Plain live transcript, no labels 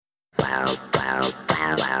I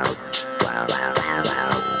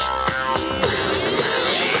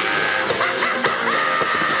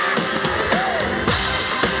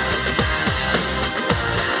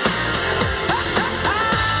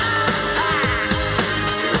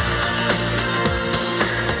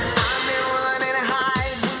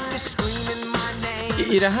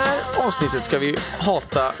det här avsnittet ska vi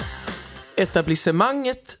hata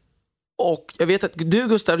etablissemanget, och jag vet att du,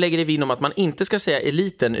 Gustav, lägger dig vinn om att man inte ska säga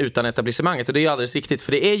eliten utan etablissemanget, och det är ju alldeles riktigt,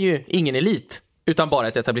 för det är ju ingen elit utan bara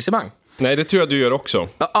ett etablissemang. Nej, det tror jag du gör också.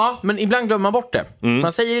 Ja, men ibland glömmer man bort det.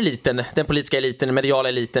 Man säger eliten, den politiska eliten, den mediala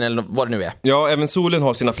eliten eller vad det nu är. Ja, även solen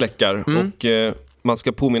har sina fläckar och man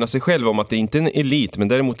ska påminna sig själv om att det inte är en elit, men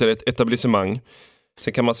däremot är det ett etablissemang.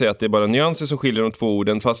 Sen kan man säga att det är bara nyanser som skiljer de två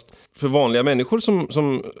orden, fast för vanliga människor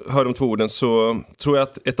som hör de två orden så tror jag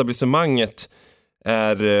att etablissemanget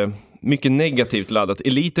är mycket negativt laddat.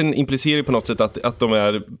 Eliten implicerar på något sätt att de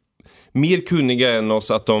är mer kunniga än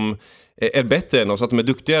oss, att de är bättre än oss, att de är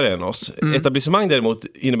duktigare än oss. Etablissemang däremot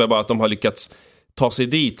innebär bara att de har lyckats ta sig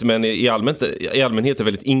dit, men i allmänhet är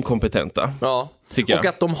väldigt inkompetenta. Ja, tycker jag. Och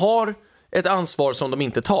att de har ett ansvar som de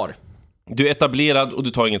inte tar. Du är etablerad och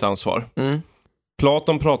du tar inget ansvar.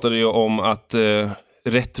 Platon pratade ju om att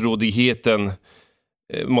rättrådigheten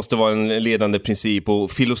måste vara en ledande princip,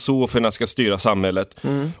 och filosoferna ska styra samhället.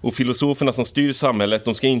 Och filosoferna som styr samhället,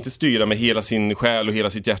 de ska inte styra med hela sin själ och hela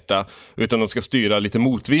sitt hjärta, utan de ska styra lite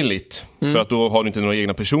motvilligt. För att då har du inte några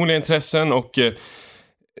egna personliga intressen, och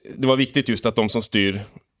det var viktigt just att de som styr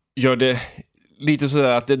gör det lite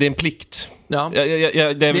sådär att det är en plikt. Ja. Det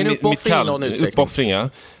är en uppoffring, ja.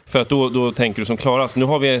 För att då tänker du som klarast. Nu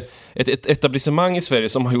har vi ett etablissemang i Sverige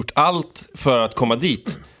som har gjort allt för att komma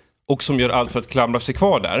dit, och som gör allt för att klamra sig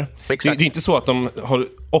kvar där. Det är inte så att de har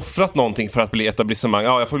offrat någonting för att bli etablissemang.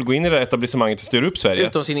 Ja, jag får väl gå in i det etablissemanget och styra upp Sverige.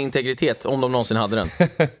 Utom sin integritet, om de någonsin hade den.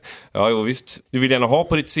 Ja, jo, visst. Du vill gärna ha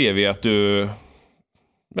på ditt CV att du...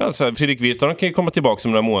 Ja, så här, Fredrik Virtanen kan ju komma tillbaka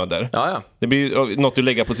om några månader. Ja. Det blir något du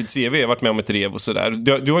lägger på sitt CV. Jag har varit med om ett rev och sådär.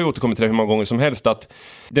 Du har ju återkommit till det hur många gånger som helst, att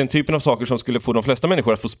den typen av saker som skulle få de flesta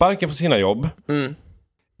människor att få sparken för sina jobb,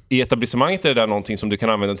 i etablissemanget är det där någonting som du kan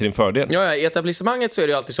använda till din fördel. Ja, i etablissemanget så är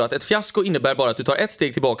det ju alltid så att ett fiasko innebär bara att du tar ett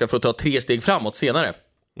steg tillbaka för att ta 3 steg framåt senare.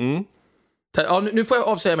 Ja, nu får jag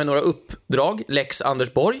avsäga mig några uppdrag, Lex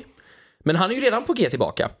Anders Borg. Men han är ju redan på G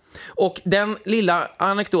tillbaka. Och den lilla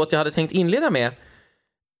anekdot jag hade tänkt inleda med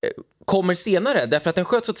kommer senare, därför att den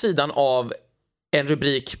sköts åt sidan av en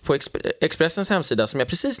rubrik på Expressens hemsida som jag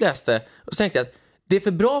precis läste, och så tänkte jag att det är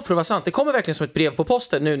för bra för att vara sant. Det kommer verkligen som ett brev på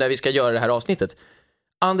posten nu när vi ska göra det här avsnittet.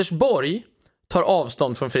 Anders Borg tar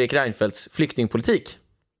avstånd från Fredrik Reinfeldts flyktingpolitik.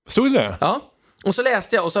 Stod det? Ja, och så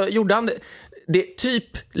läste jag, och så gjorde han det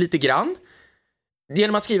typ lite grann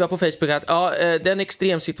genom att skriva på Facebook att den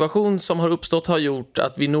extremsituation som har uppstått har gjort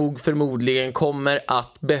att vi nog förmodligen kommer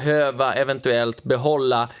att behöva eventuellt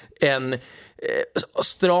behålla en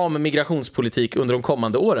stram migrationspolitik under de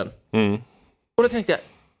kommande åren. Och då tänkte jag,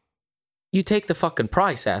 you take the fucking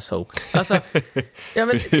price, asshole. Alltså, ja,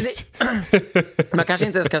 men man kanske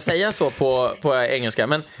inte ens kan säga så på engelska,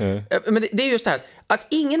 men det är just det här att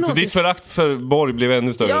ingen någonsin... Så ditt förakt för Borg blev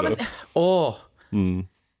ännu större? Ja, men,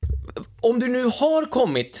 om du nu har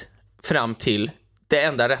kommit fram till det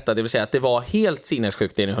enda rätta, det vill säga att det var helt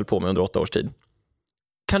sinnessjukt det ni höll på med under 8 års tid,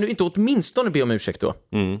 kan du inte åtminstone be om ursäkt då?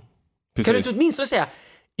 Kan du inte åtminstone säga,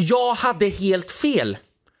 jag hade helt fel?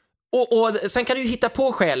 Och sen kan du ju hitta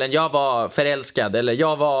på skälen. Jag var förälskad, eller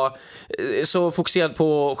jag var så fokuserad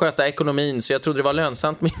på att sköta ekonomin så jag trodde det var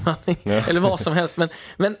lönsamt med invandring, eller vad som helst.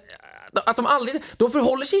 Men att de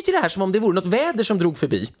förhåller sig till det här som om det vore något väder som drog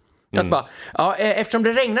förbi. Att bara, eftersom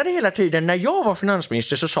det regnade hela tiden när jag var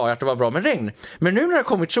finansminister så sa jag att det var bra med regn. Men nu när det har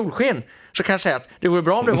kommit solsken så kan jag säga att det vore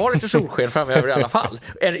bra om det var lite solsken framöver i alla fall.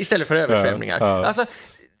 Istället för översvämningar. Alltså,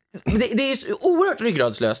 det är oerhört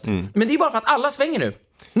ryggradslöst. Men det är bara för att alla svänger nu.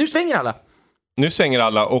 Nu svänger alla. Nu svänger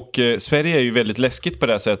alla, och Sverige är ju väldigt läskigt på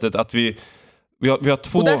det här sättet att vi har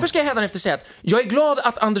 2... Och därför ska jag hädanefter säga att jag är glad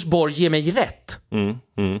att Anders Borg ger mig rätt.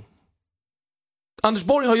 Anders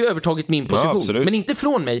Borg har ju övertagit min position, men inte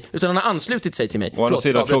från mig, utan han har anslutit sig till mig. Och han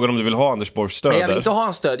säger frågan om du vill ha Anders Borgs stöd. Nej, jag vill inte ha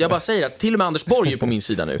hans stöd. Jag bara säger att till och med Anders Borg är på min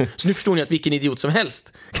sida nu. Så nu förstår ni att vilken idiot som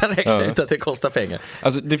helst kan räkna ut att det kostar pengar.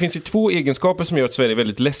 Alltså, det finns ju 2 egenskaper som gör att Sverige är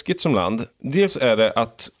väldigt läskigt som land. Dels är det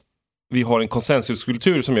att vi har en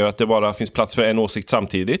konsensuskultur som gör att det bara finns plats för en åsikt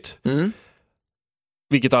samtidigt.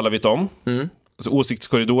 Vilket alla vet om. Alltså,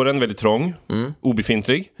 åsiktskorridoren väldigt trång,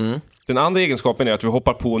 obefintlig. Den andra egenskapen är att vi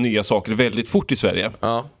hoppar på nya saker väldigt fort i Sverige.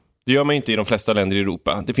 Det gör man inte i de flesta länder i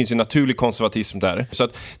Europa. Det finns ju naturlig konservatism där. Så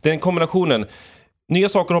att den kombinationen, nya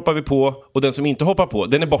saker hoppar vi på, och den som inte hoppar på,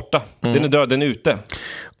 den är borta. Den är död, den är ute.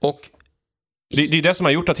 Och Det är det som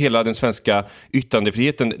har gjort att hela den svenska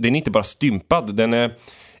yttrandefriheten, den är inte bara stympad, den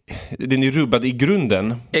är rubbad i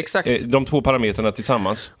grunden. Exakt. De två parametrarna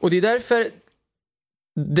tillsammans. Och det är därför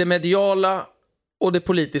det mediala och det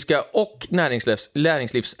politiska och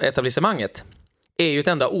näringslivsetablissemanget är ju ett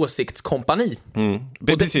enda åsiktskompani.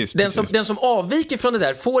 Precis. Den som avviker från det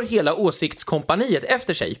där får hela åsiktskompaniet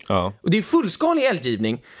efter sig. Ja. Och det är fullskalig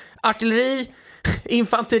eldgivning. Artilleri,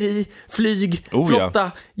 infanteri, flyg,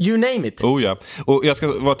 flotta, you name it. Ja. Och jag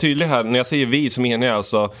ska vara tydlig här, när jag säger vi så menar jag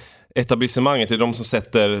alltså etablissemanget, det är de som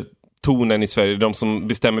sätter tonen i Sverige, de som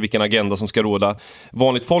bestämmer vilken agenda som ska råda.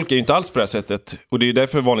 Vanligt folk är ju inte alls på det här sättet. Och det är ju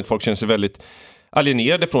därför vanligt folk känner sig väldigt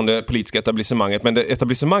alienerade från det politiska etablissemanget. Men det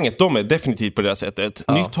etablissemanget, de är definitivt på det här sättet.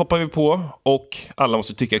 Ja. Nytt hoppar vi på och alla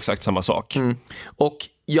måste tycka exakt samma sak. Och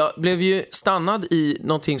jag blev ju stannad i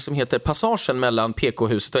någonting som heter passagen mellan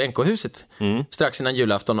PK-huset och NK-huset strax innan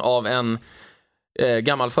julafton av en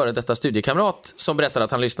gammal före detta studiekamrat som berättade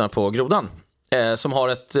att han lyssnar på Grodan. Som har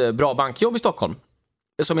ett bra bankjobb i Stockholm.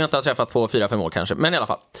 Som jag inte har träffat på 4-5 år kanske, men i alla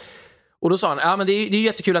fall. Och då sa han, men det är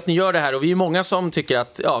jättekul att ni gör det här och vi är många som tycker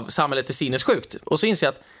att samhället är sinnessjukt. Och så inser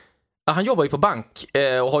jag att han jobbar ju på bank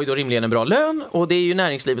och har ju då rimligen en bra lön och det är ju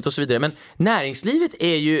näringslivet och så vidare. Men näringslivet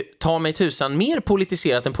är ju, ta mig tusan, mer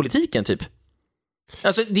politiserat än politiken typ.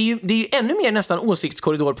 Alltså det är ju ännu mer nästan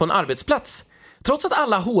åsiktskorridor på en arbetsplats. Trots att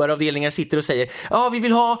alla HR-avdelningar sitter och säger vi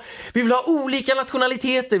vill ha olika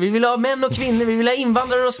nationaliteter, vi vill ha män och kvinnor, vi vill ha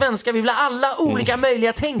invandrare och svenskar, vi vill ha alla olika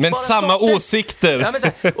möjliga tänkbara men samma sorter. Åsikter. Ja, men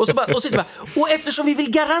och eftersom vi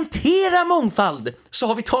vill garantera mångfald så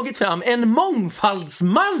har vi tagit fram en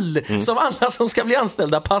mångfaldsmall som alla som ska bli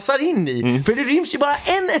anställda passar in i. För det ryms ju bara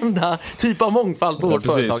en enda typ av mångfald på vårt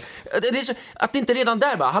företag. Det är så, att det inte redan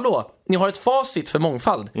där bara, hallå, ni har ett facit för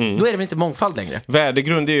mångfald. Då är det väl inte mångfald längre.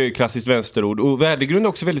 Värdegrund är ju klassiskt vänsterord. Och värdegrund är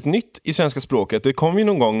också väldigt nytt i svenska språket. Det kom ju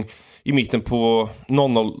någon gång i mitten på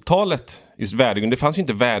 00-talet. Just värdegrund. Det fanns ju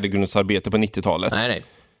inte värdegrundsarbete på 90-talet. Nej.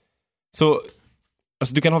 Så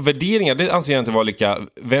alltså, du kan ha värderingar. Det anser jag inte vara lika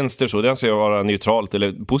vänster så. Det anser jag vara neutralt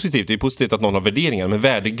eller positivt. Det är positivt att någon har värderingar. Men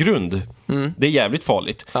värdegrund, det är jävligt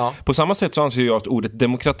farligt. Ja. På samma sätt så anser jag att ordet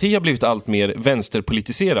demokrati har blivit allt mer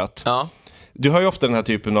vänsterpolitiserat. Ja. Du har ju ofta den här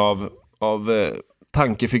typen av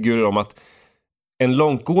tankefigurer om att en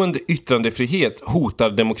långtgående yttrandefrihet hotar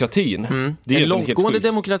demokratin. Det är en långtgående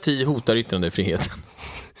demokrati hotar yttrandefriheten.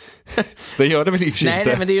 Det gör det väl i och för sig inte.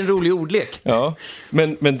 Nej, men det är en rolig ordlek. Ja.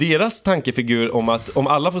 Men deras tankefigur om att om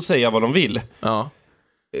alla får säga vad de vill,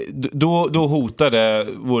 då hotar det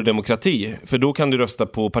vår demokrati. För då kan du rösta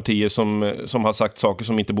på partier som har sagt saker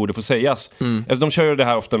som inte borde få sägas. Alltså, de kör ju det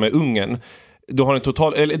här ofta med Ungern. Du har en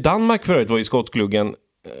total... Eller Danmark förut var i skottgluggen.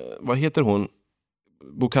 Vad heter hon?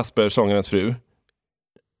 Bo Kasper, sångarens fru.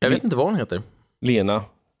 Jag vet inte vad hon heter. Lena.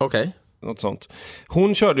 Okej. Något sånt.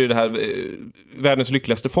 Hon körde ju det här världens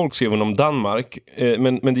lyckligaste folk, skrev hon om Danmark.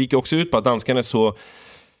 Men det gick också ut på att danskarna är så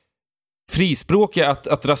frispråkiga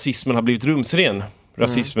att rasismen har blivit rumsren.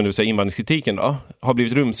 Rasismen, det vill säga invandringskritiken då, har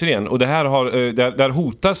blivit rumsren. Och det här där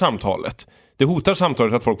hotar samtalet. Det hotar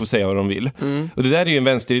samtalet att folk får säga vad de vill. Och det där är ju en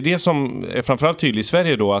vänsteridé som är framförallt tydlig i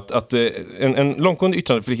Sverige då, att en långtgående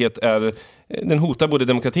yttrandefrihet den hotar både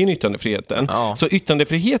demokratin och yttrandefriheten. Ja. Så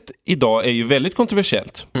yttrandefrihet idag är ju väldigt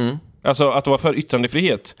kontroversiellt. Alltså att vara för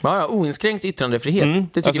yttrandefrihet. Ja, oinskränkt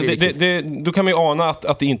yttrandefrihet. Det tycker vi är viktigt. Då kan man ju ana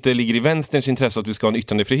att det inte ligger i vänsterns intresse att vi ska ha en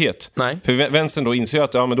yttrandefrihet. Nej. För vänstern då inser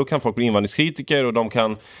att men då kan folk bli invandringskritiker och de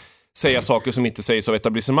kan säga saker som inte sägs av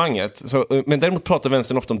etablissemanget. Men däremot pratar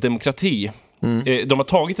vänstern ofta om demokrati. De har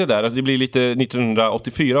tagit det där, alltså det blir lite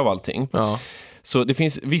 1984 av allting. Ja. Så det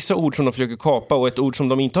finns vissa ord som de försöker kapa, och ett ord som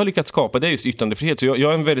de inte har lyckats kapa, det är just yttrandefrihet. Så jag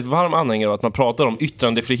är en väldigt varm anhängare av att man pratar om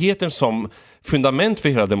yttrandefriheten som fundament för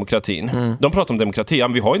hela demokratin. De pratar om demokrati. Ja,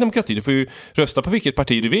 men vi har ju demokrati, du får ju rösta på vilket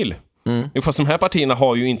parti du vill. Fast de här partierna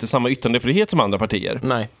har ju inte samma yttrandefrihet som andra partier.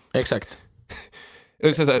 Nej, exakt.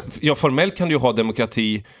 Ja, formellt kan du ju ha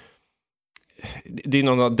demokrati. Det är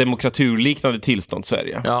någon demokraturliknande tillstånd i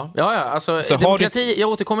Sverige. Ja, alltså demokrati, jag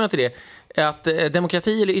återkommer till det. Att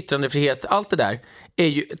demokrati eller yttrandefrihet, allt det där är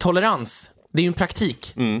ju tolerans. Det är ju en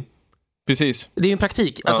praktik. Precis. Det är ju en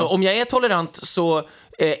praktik. Alltså om jag är tolerant så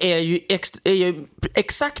är jag ju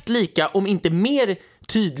exakt lika, om inte mer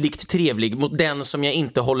tydligt trevlig mot den som jag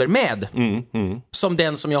inte håller med. Som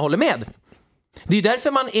den som jag håller med. Det är ju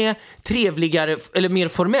därför man är trevligare eller mer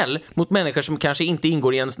formell mot människor som kanske inte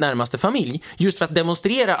ingår i ens närmaste familj. Just för att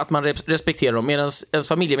demonstrera att man respekterar dem. Medan ens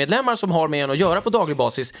familjemedlemmar som har med en att göra på daglig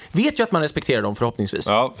basis vet ju att man respekterar dem förhoppningsvis.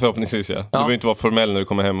 Ja, förhoppningsvis ja. Du behöver inte vara formell när du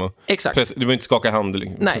kommer hem och du behöver inte skaka hand och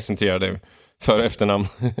presentera dig för efternamn.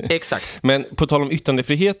 Exakt. Men på tal om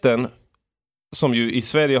yttrandefriheten, som ju i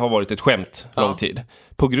Sverige har varit ett skämt lång tid.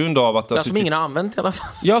 På grund av att... Som ingen har använt i alla fall.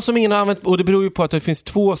 Ja, som ingen har använt. Och det beror ju på att det finns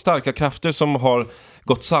två starka krafter som har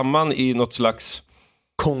gått samman i något slags...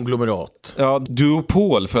 konglomerat. Ja,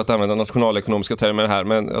 duopol för att använda nationalekonomiska termer här.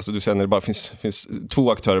 Men alltså, du säger när det bara finns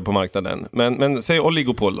två aktörer på marknaden. Men säg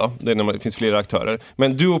oligopol då. Det är när det finns flera aktörer.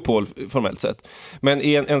 Men duopol formellt sett. Men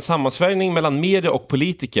i en sammansvärjning mellan media och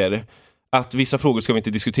politiker att vissa frågor ska vi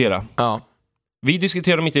inte diskutera. Ja. Vi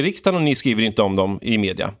diskuterar dem inte i riksdagen och ni skriver inte om dem i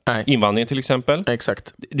media. Nej. Invandring till exempel.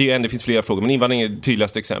 Exakt. Det finns flera frågor, men invandring är det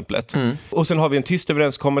tydligaste exemplet. Och sen har vi en tyst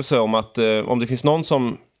överenskommelse om att om det finns någon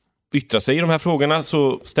som yttrar sig i de här frågorna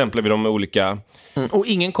så stämplar vi dem med olika... Och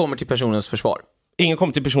ingen kommer till personens försvar. Ingen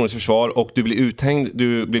kommer till personens försvar och du blir uthängd,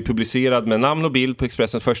 du blir publicerad med namn och bild på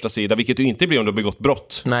Expressens första sida, vilket du inte blir om du har begått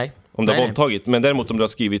brott. Nej. Om du har våldtagit. Men däremot om du har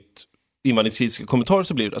skrivit invandringskritiska kommentarer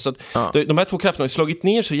så blir det. Så att de här två krafterna har slagit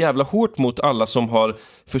ner så jävla hårt mot alla som har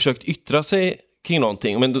försökt yttra sig kring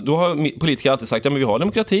någonting. Men då har politiker alltid sagt, ja men vi har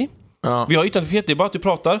demokrati. Ja. Vi har yttrandefrihet, det är bara att du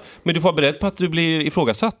pratar, men du får vara beredd på att du blir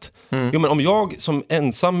ifrågasatt. Jo, men om jag som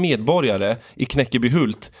ensam medborgare i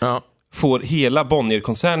Knäckebyhult får hela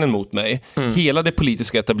Bonnier-koncernen mot mig, hela det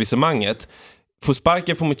politiska etablissemanget, får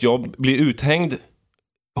sparken från mitt jobb, blir uthängd,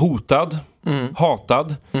 hotad,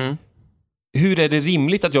 hatad. Hur är det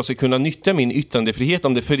rimligt att jag ska kunna nyttja min yttrandefrihet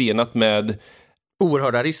om det är förenat med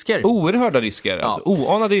oerhörda risker? Oerhörda risker, alltså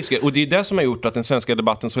oanade risker. Och det är det som har gjort att den svenska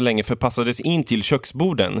debatten så länge förpassades in till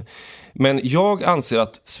köksborden. Men jag anser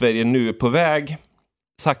att Sverige nu är på väg,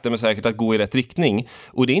 sakta men säkert, att gå i rätt riktning.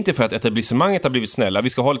 Och det är inte för att etablissemanget har blivit snälla, vi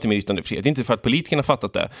ska ha lite mer yttrandefrihet. Det är inte för att politikerna har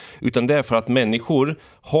fattat det. Utan det är för att människor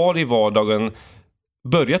har i vardagen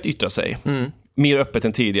börjat yttra sig. Mer öppet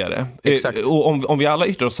än tidigare. Och om vi alla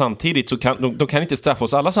yttrar oss samtidigt så kan de kan inte straffa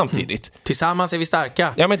oss alla samtidigt. Tillsammans är vi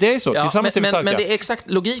starka. Ja, men det är så. Tillsammans är vi starka. Men det är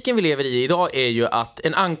exakt, logiken vi lever i idag är ju att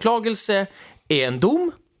en anklagelse är en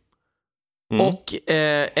dom och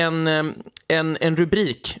en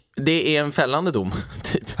rubrik, det är en fällande dom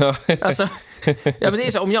typ. Alltså, ja, men det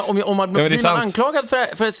är så, om man blir man anklagad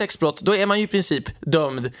för ett sexbrott, då är man ju i princip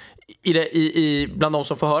dömd bland de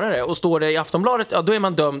som får höra det. Och står det i Aftonbladet, ja, då är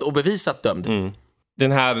man dömd och bevisat dömd.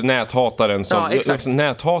 Den här näthataren som...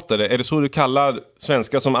 näthatare, är det så du kallar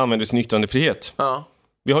svenskar som använder sin yttrandefrihet? Ja.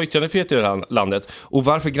 Vi har yttrandefrihet i det här landet. Och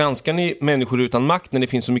varför granskar ni människor utan makt när det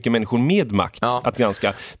finns så mycket människor med makt att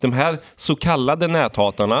granska? De här så kallade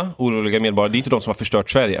näthatarna, oroliga medborgare, det är inte de som har förstört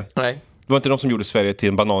Sverige. Nej. Det var inte de som gjorde Sverige till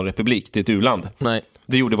en bananrepublik, till ett u-land. Nej.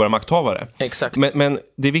 Det gjorde våra makthavare. Exakt. Men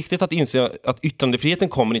det är viktigt att inse att yttrandefriheten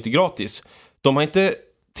kommer inte gratis. De har inte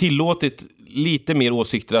tillåtit lite mer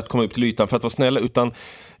åsikter att komma upp till ytan för att vara snälla, utan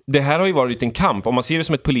det här har ju varit en kamp. Om man ser det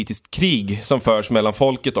som ett politiskt krig som förs mellan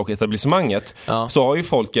folket och etablissemanget, så har ju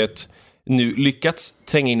folket nu lyckats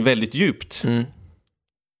tränga in väldigt djupt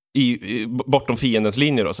bortom fiendens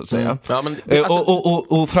linjer då, så att säga. Ja, men,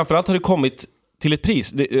 och framförallt har det kommit till ett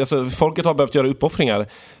pris. Alltså, folket har behövt göra uppoffringar.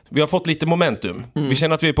 Vi har fått lite momentum. Vi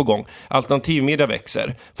känner att vi är på gång. Alternativmedia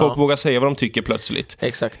växer. Folk vågar säga vad de tycker plötsligt.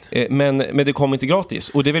 Exakt. Men det kommer inte gratis.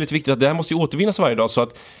 Och det är väldigt viktigt att det här måste ju återvinnas varje dag. Så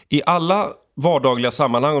att i alla vardagliga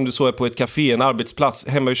sammanhang, om du så är på ett café, en arbetsplats,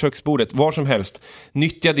 hemma vid köksbordet, var som helst,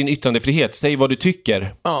 nyttja din yttrandefrihet. Säg vad du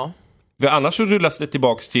tycker. Ja. För annars så rullas det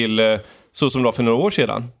tillbaks till... så som det var för några år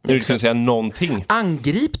sedan. När du skulle säga någonting.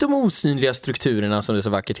 Angrip de osynliga strukturerna, som det så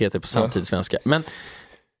vackert heter på samtidssvenska. Men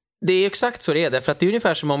det är exakt så det är. Därför att det är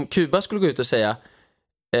ungefär som om Kuba skulle gå ut och säga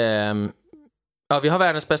vi har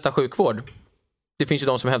världens bästa sjukvård. Det finns ju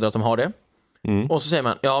de som hävdar att de har det. Och så säger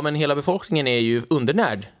man, ja men hela befolkningen är ju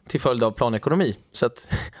undernärd till följd av planekonomi. Så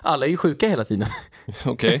att alla är ju sjuka hela tiden.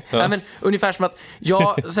 Okej. Ja, men ungefär som att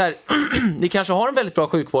så här, ni kanske har en väldigt bra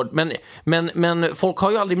sjukvård, men folk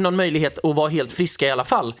har ju aldrig någon möjlighet att vara helt friska i alla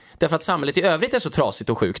fall. Därför att samhället i övrigt är så trasigt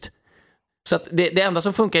och sjukt. Så att det enda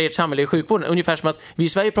som funkar i ert samhälle är sjukvården. Ungefär som att vi i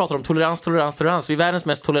Sverige pratar om tolerans. Vi är världens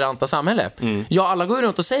mest toleranta samhälle. Ja, alla går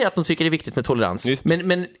runt och säger att de tycker det är viktigt med tolerans.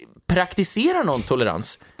 Men praktiserar någon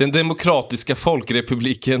tolerans? Den demokratiska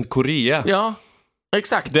folkrepubliken Korea. Ja,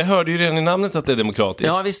 exakt. Det hörde ju redan i namnet att det är demokratiskt.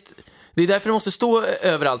 Ja, visst. Det är därför det måste stå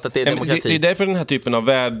överallt att det är demokrati. Det är därför den här typen av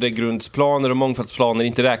värdegrundsplaner och mångfaldsplaner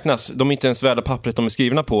inte räknas. De är inte ens värda pappret de är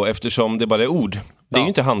skrivna på, eftersom det bara är ord. Det är ju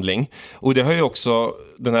inte handling. Och det har ju också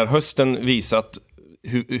den här hösten visat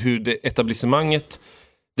hur det etablissemanget,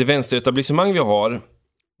 det vänsteretablissemang vi har,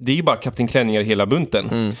 det är ju bara Kapten Klänningar i hela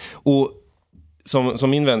bunten. Och som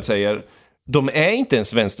min vän säger, de är inte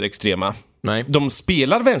ens vänsterextrema. Nej. De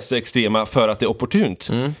spelar vänsterextrema för att det är opportunt.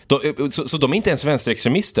 Så de är inte ens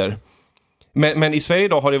vänsterextremister. Men i Sverige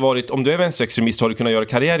idag har det varit, om du är vänsterextremist har du kunnat göra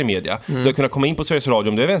karriär i media. Du har kunnat komma in på Sveriges Radio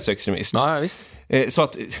om du är vänsterextremist. Ja, visst. Så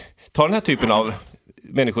att ta den här typen av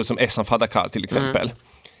människor som Ehsan Fadakar till exempel.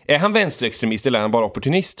 Är han vänsterextremist eller är han bara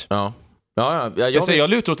opportunist? Ja. Jag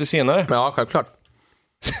lutar åt det senare. Ja, självklart.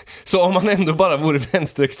 Så om han ändå bara vore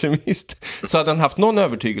vänsterextremist så hade han haft någon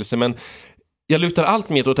övertygelse, men jag lutar allt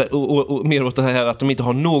mer åt det här att de inte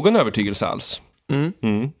har någon övertygelse alls.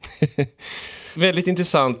 Väldigt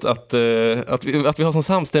intressant att vi har sån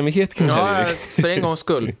samstämmighet kring det här. För en gångs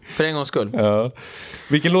skull. Ja.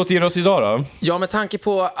 Vilken låt ger oss idag då? Ja, med tanke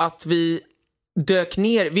på att vi dök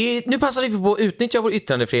ner. Nu passade vi på att utnyttja vår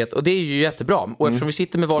yttrandefrihet och det är ju jättebra. Och eftersom vi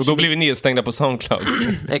sitter med varsin... Och då blir vi nedstängda på SoundCloud.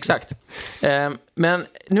 Exakt. Men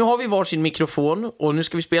nu har vi varsin mikrofon och nu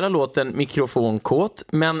ska vi spela låten Mikrofonkåt.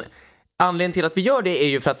 Men anledningen till att vi gör det är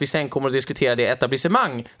ju för att vi sen kommer att diskutera det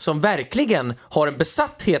etablissemang som verkligen har en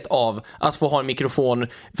besatthet av att få ha en mikrofon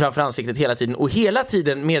framför ansiktet hela tiden och hela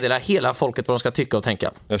tiden meddela hela folket vad de ska tycka och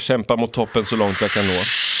tänka. Jag kämpar mot toppen så långt jag kan nå.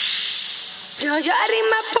 Jag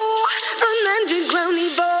rimmar på från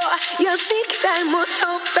underground-nivå. Jag siktar mot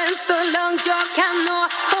toppen så långt jag kan nå.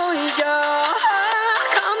 Och jag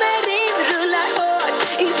kommer in, rullar hårt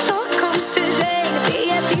i Stockholms terräng. Det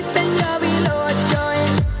är titeln jag vill åt.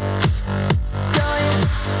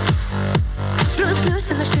 Från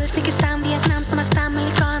Slussen och Stickestam, Vietnam som har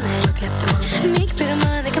stammelikaner.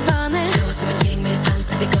 Mikromaner, kabaner. Då som ett gäng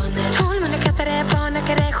militanta veganer. 1200 kattare,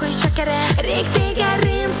 barnakare, sjökökare. Riktiga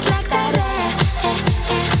rimsläktare.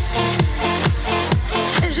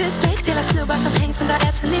 Respekt hela snubbar som hängt sen dag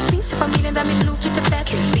ett. Det finns i familjen där mitt blod flyter fett.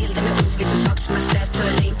 Kul bilder med ord, vissa saker som jag sett. Och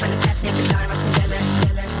ring på det tätt när jag förklarar vad som gäller.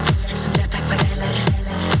 Som blöta akvareller.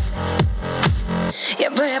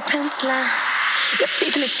 Jag börjar pensla. Jag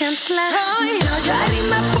flyter med känsla. Jag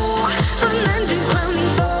rimmar på från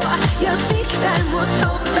underground-nivå. Jag siktar mot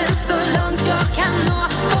toppen så långt jag kan nå.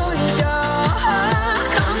 Och jag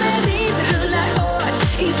kommer in, rullar hårt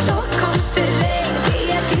i Stockholms terräng. Det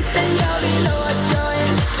är titeln jag vill åt. Jag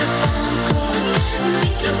är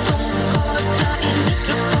mikrofonkåt. Jag är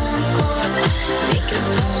mikrofonkåt.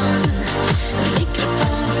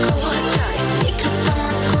 Mikrofonkåt. Jag är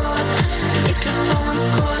mikrofonkåt.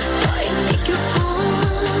 Mikrofonkåt. Jag är mikrofon.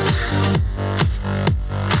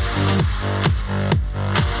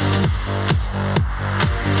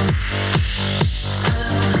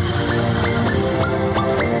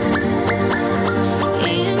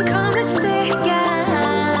 Ingen kommer steka.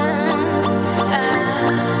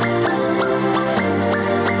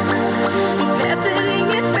 Peter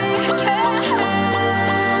inget tveka.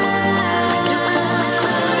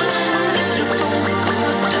 Mikrofonkåt.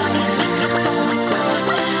 Jag är mikrofonkåt.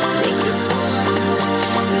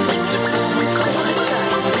 Mikrofonkåt. Jag är mikrofonkåt.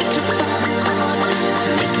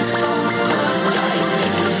 Mikrofonkåt. Jag är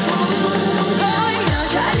mikrofon.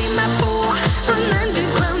 Jag rimmar på från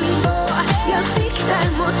underground-nivå. Jag siktar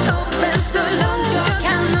mot toppen så långt jag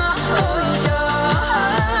kan nå. Och jag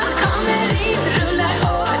kommer in, rullar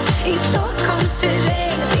hårt i Stockholms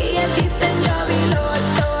terräng. Det är titeln jag vill åt.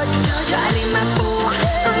 Jag rimmar på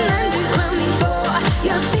från underground-nivå.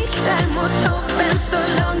 Jag siktar mot toppen så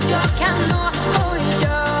långt jag kan nå. Och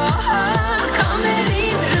jag kommer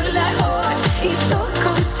in, rullar hårt i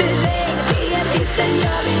Stockholms terräng. Det är titeln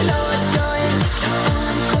jag vill åt. Jag är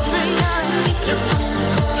mikrofonkåt. Jag är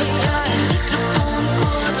mikrofonkåt.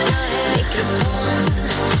 Jag är mikrofon.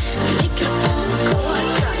 Mikrofonkåt.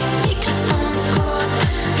 Jag är mikrofonkåt.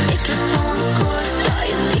 Mikrofonkåt. Jag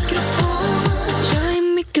är mikrofon. Jag är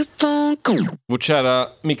mikrofonkåt. Vårt kära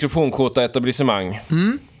mikrofonkåta etablissemang.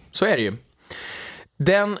 Så är det ju.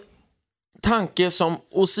 Den tanke som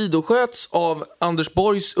åsidosköts av Anders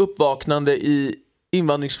Borgs uppvaknande i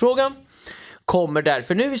invandringsfrågan kommer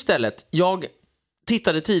därför nu istället. Jag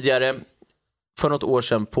tittade tidigare för något år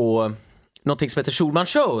sedan på någonting som heter Schulman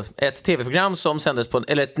Show, ett tv-program som sändes på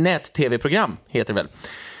eller ett nät-tv-program heter det väl.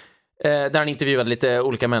 Där han intervjuade lite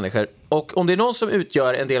olika människor. Och om det är någon som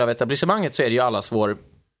utgör en del av etablissemanget så är det ju allas vår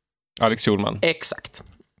Alex Schulman. Exakt.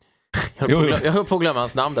 Jag höll på att glömma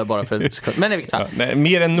hans namn där bara för en sekund. Men i vilket fall. Nej,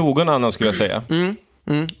 mer än någon annan skulle jag säga.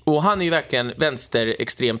 Och han är ju verkligen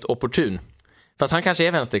vänsterextremt opportun. Fast han kanske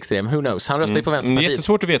är vänsterextrem, who knows. Han röstar ju på Vänsterpartiet. Det är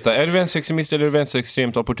jättesvårt att veta. Är du vänsterextremist eller är du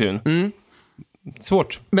vänsterextremt opportun?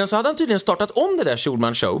 Svårt. Men så hade han tydligen startat om det där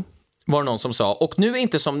Schulman Show, var det någon som sa. Och nu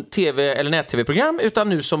inte som tv- eller nät-tv-program, utan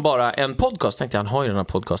nu som bara en podcast. Tänkte jag, han har ju den här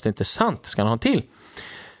podcast, det är inte sant. Ska han ha en till?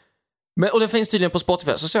 Och den finns tydligen på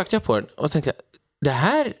Spotify. Så sökte jag på den och tänkte,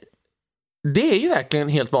 det är ju verkligen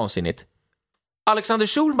helt vansinnigt. Alexander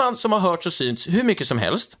Schulman, som har hört och synts hur mycket som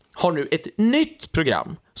helst, har nu ett nytt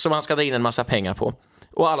program som han ska dra in en massa pengar på.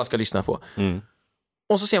 Och alla ska lyssna på.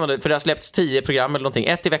 Och så ser man det, för det har släppts 10 program eller någonting.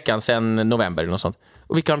 1 i veckan sedan november eller något sånt.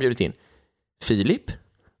 Och vilka har de bjudit in? Filip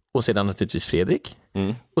Och sedan naturligtvis Fredrik.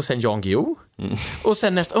 Och sen Jan Guillou. Och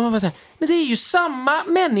sen nästa. Men det är ju samma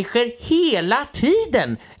människor hela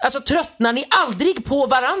tiden. Alltså tröttnar ni aldrig på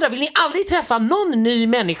varandra? Vill ni aldrig träffa någon ny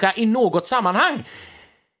människa i något sammanhang?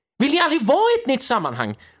 Vill ni aldrig vara i ett nytt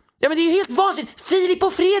sammanhang? Ja, men det är ju helt vansinnigt. Filip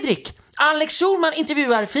och Fredrik. Alex Schulman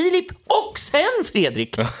intervjuar Filip och sen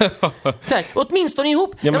Fredrik. Så här, åtminstone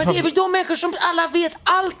ihop. Ja, men det är väl de människor som alla vet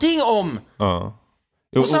allting om. Ja.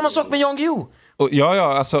 Och samma sak med Jan Guillou.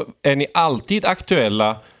 Ja, alltså är ni alltid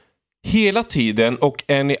aktuella hela tiden och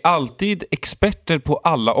är ni alltid experter på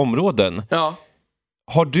alla områden? Ja.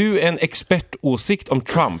 Har du en expertåsikt om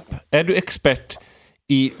Trump? Är du expert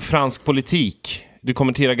i fransk politik? Du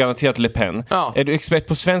kommenterar garanterat Le Pen. Ja. Är du expert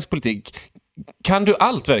på svensk politik? Kan du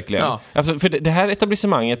allt verkligen? Ja. Alltså, för det här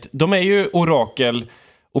etablissemanget, de är ju orakel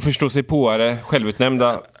och förstå sig påare,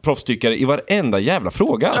 självutnämnda proffstyckare i varenda jävla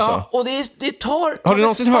fråga alltså. Ja, och det tar har du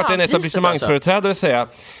någonsin hört en priset, etablissemangsföreträdare säga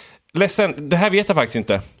ledsen, det här vet jag faktiskt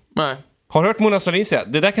inte. Nej. Har du hört Mona Sahlin säga,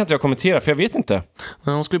 det där kan inte jag kommentera för jag vet inte.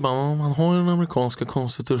 Han skulle bara, man har ju den amerikanska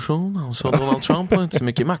konstitutionen så Donald Trump har inte så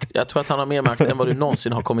mycket makt. Jag tror att han har mer makt än vad du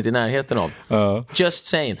någonsin har kommit i närheten av. Just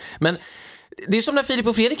saying. Men det är som när Filip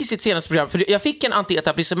och Fredrik i sitt senaste program, för jag fick en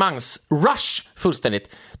anti-etablissemans-rush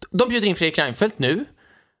fullständigt. De bjuder in Fredrik Reinfeldt nu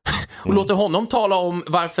och låter honom tala om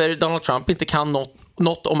varför Donald Trump inte kan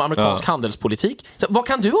något om amerikansk handelspolitik. Så, vad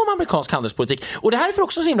kan du om amerikansk handelspolitik? Och det här är för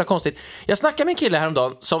också så himla konstigt. Jag snackade med en kille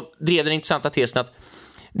häromdagen som drev den intressanta tesen att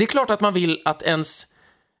det är klart att man vill att ens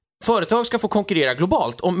företag ska få konkurrera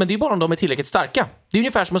globalt, men det är bara om de är tillräckligt starka. Det är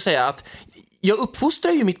ungefär som att säga att jag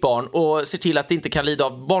uppfostrar ju mitt barn och ser till att det inte kan lida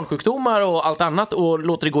av barnsjukdomar och allt annat och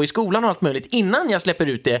låter det gå i skolan och allt möjligt innan jag släpper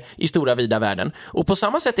ut det i stora vida världen. Och på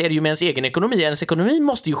samma sätt är det ju med ens egen ekonomi. Ens ekonomi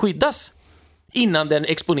måste ju skyddas innan den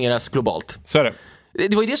exponeras globalt. Så är det.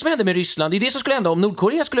 Det var ju det som hände med Ryssland. Det är det som skulle hända om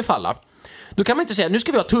Nordkorea skulle falla. Då kan man inte säga, nu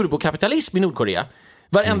ska vi ha turbokapitalism i Nordkorea.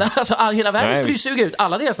 Alltså hela världen skulle ju suga ut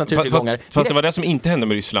alla deras naturtillgångar. Fast det var det som inte hände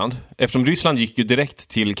med Ryssland. Eftersom Ryssland gick ju direkt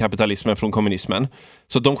till kapitalismen från kommunismen.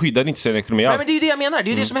 Så de skyddade inte sin ekonomi alls. Nej, men det är ju det jag menar. Det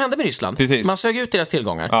är ju det som hände med Ryssland. Precis. Man sög ut deras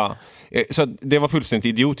tillgångar. Ja, så det var fullständigt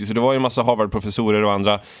idiotiskt. Så det var ju en massa Harvard-professorer och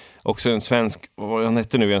andra. Också en svensk, vad han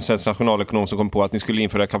hette nu, en svensk nationalekonom som kom på att ni skulle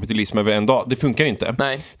införa kapitalism över en dag. Det funkar inte.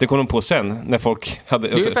 Nej. Det kom de på sen när folk hade...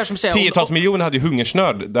 Det är ungefär som säga, tiotals miljoner hade ju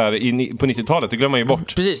hungersnöd där på 90-talet. Det glömmer man ju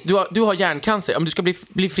bort. Precis. Du har hjärncancer. Om du ska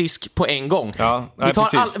bli frisk på en gång. Ja,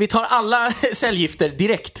 vi tar alla cellgifter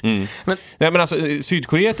direkt. Men alltså,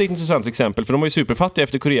 Sydkorea är ett intressant exempel. För de var ju superfattiga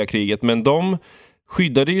efter Koreakriget. Men de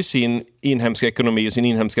skyddade ju sin inhemska ekonomi och sin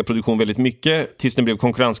inhemska produktion väldigt mycket tills den blev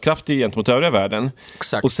konkurrenskraftig gentemot övriga världen.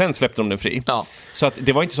 Exakt. Och sen släppte de den fri. Ja. Så att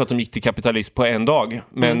det var inte så att de gick till kapitalism på en dag.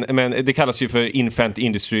 Men det kallas ju för infant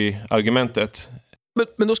industry-argumentet.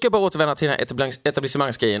 Men då ska jag bara återvända till den här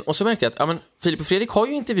etablissemangsgrejen. Och så märkte jag att Filip och Fredrik har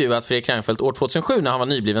ju intervjuat Fredrik Reinfeldt år 2007 när han var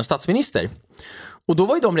nybliven statsminister. Och då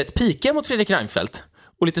var ju de rätt pika mot Fredrik Reinfeldt.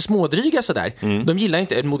 Och lite smådryga sådär. De gillar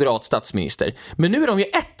inte en moderat statsminister. Men nu är de ju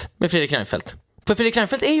ett med Fredrik Reinfeldt. För Fredrik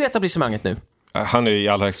Reinfeldt är ju etablissemanget nu. Han är ju i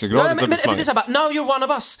allra högsta grad men det är så här, now you're one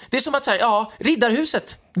of us. Det är som att säga,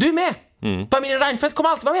 Riddarhuset, du är med. Familjen Reinfeldt kommer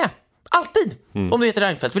alltid vara med. Alltid. Om du heter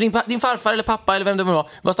Reinfeldt. För din farfar eller pappa eller vem det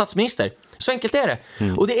var statsminister. Så enkelt är det.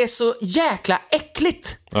 Och det är så jäkla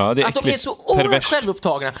äckligt. Ja, det är äckligt. Att de är så oerhört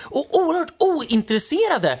självupptagna och oerhört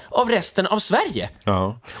ointresserade av resten av Sverige.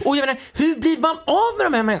 Ja. Och jag menar, hur blir man av med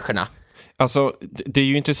de här människorna? Alltså, det är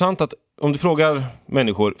ju intressant att om du frågar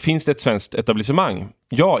människor, finns det ett svenskt etablissemang?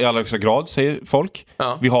 Ja, i allra högsta grad, säger folk.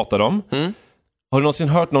 Ja. Vi hatar dem. Har du någonsin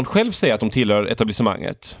hört någon själv säga att de tillhör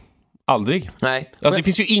etablissemanget? Aldrig. Nej. Alltså, det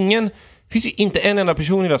finns ju inte en enda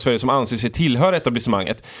person i hela Sverige som anser sig tillhöra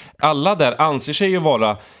etablissemanget. Alla där anser sig ju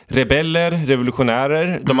vara rebeller,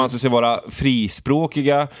 revolutionärer. De anser sig vara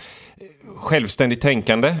frispråkiga, självständigt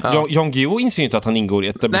tänkande. Ja. Jan Guillou inser ju inte att han ingår i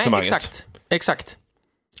etablissemanget. Nej, exakt.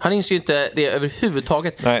 Han inser ju inte det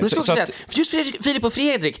överhuvudtaget. Nej, men ska säga att just Filip och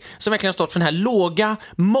Fredrik som verkligen har stått för den här låga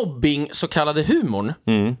mobbing så kallade humorn.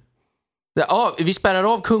 Ja, vi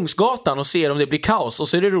spärrar av Kungsgatan och ser om det blir kaos. Och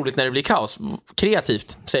så är det roligt när det blir kaos.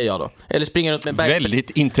 Kreativt, säger jag då. Eller springer runt med en väldigt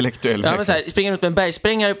intellektuell. Ja, men så här, springer runt med en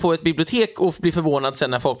bergsprängare på ett bibliotek och blir förvånad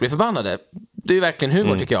sen när folk blir förbannade. Det är ju verkligen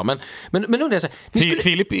humor tycker jag. Men undrar jag så här,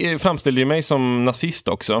 Filip framställde ju mig som nazist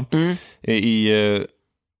också.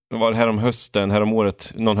 Var det härom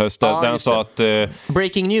året, någon höst, där han sa att...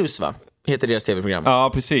 Breaking News, va? Heter deras tv-program.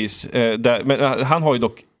 Ja, precis. Men han har ju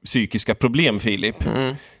dock psykiska problem, Filip.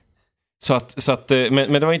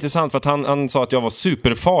 Men det var intressant för att han sa att jag var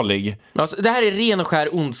superfarlig. Alltså, det här är ren och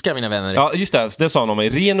skär ondska, mina vänner. Ja, just det sa han om mig.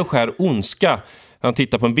 Ren och skär ondska. Han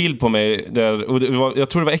tittade på en bild på mig där, och jag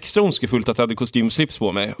tror det var extra ondskefullt att jag hade kostym och slips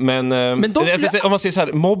på mig. Men om man säger så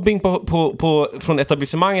här, mobbing från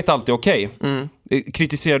etablissemanget är alltid okej.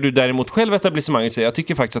 Kritiserar du däremot själv etablissemanget och säger jag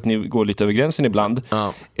tycker faktiskt att ni går lite över gränsen ibland.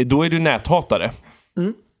 Då är du näthatare.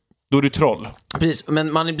 Då är du troll. Precis,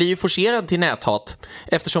 men man blir ju forcerad till näthat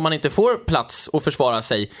eftersom man inte får plats att försvara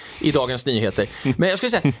sig i Dagens Nyheter. Men jag skulle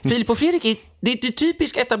säga, Filip och Fredrik, det är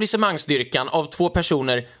typisk etablissemangsstyrkan av två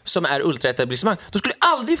personer som är ultraetablissemang. De skulle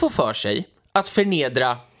aldrig få för sig att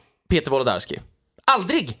förnedra Peter Wolodarski.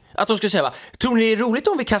 Aldrig att de skulle säga, tror ni det är roligt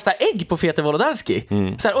om vi kastar ägg på Peter Wolodarski?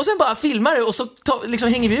 Så här, och sen bara filmar det och så liksom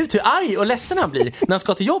hänger vi ut hur arg och ledsen han blir när han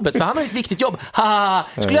ska till jobbet, för han har ett viktigt jobb.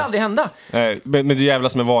 Det skulle aldrig hända. Men du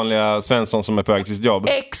jävlas med vanliga Svensson som är på väg till sitt jobb.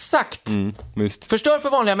 Exakt. Förstör för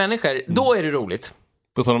vanliga människor, då är det roligt.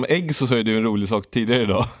 På tal om ägg så sa du en rolig sak tidigare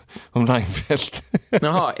idag om Reinfeldt.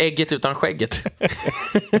 Jaha, ägget utan skägget.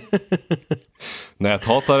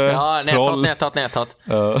 Näthatare, troll. Näthat.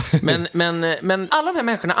 Men alla de här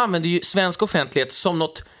människorna använder ju svensk offentlighet som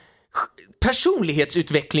något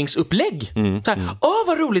personlighetsutvecklingsupplägg. Så här,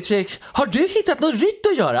 vad roligt Fredrik, har du hittat något nytt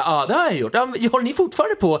att göra? Ja, det har jag gjort. Håller ni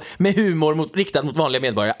fortfarande på med humor riktad mot vanliga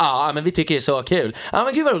medborgare? Ja, men vi tycker det är så kul. Ja,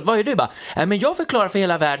 men gud vad roligt, vad gör du? Men jag förklarar för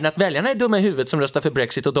hela världen att väljarna är dumma i huvudet som röstar för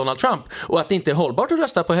Brexit och Donald Trump, och att det inte är hållbart att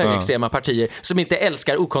rösta på högerextrema partier som inte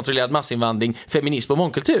älskar okontrollerad massinvandring, feminism och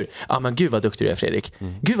mångkultur. Ja, men gud vad duktig du är, Fredrik.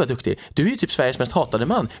 Gud vad duktig. Du är ju typ Sveriges mest hatade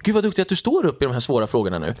man. Gud vad duktig att du står upp i de här svåra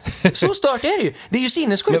frågorna nu. Så stört är det ju. Det är ju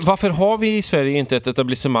sinnessjukt. Men varför har vi i Sverige inte ett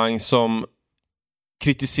etablissemang som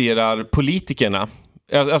kritiserar politikerna?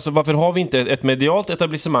 Alltså varför har vi inte ett medialt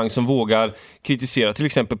etablissemang som vågar kritisera till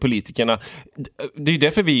exempel politikerna? Det är ju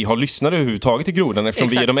därför vi har lyssnare överhuvudtaget i Grodan, eftersom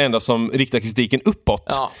vi är de enda som riktar kritiken uppåt.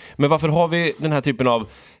 Ja. Men varför har vi den här typen av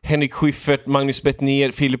Henrik Schyffert, Magnus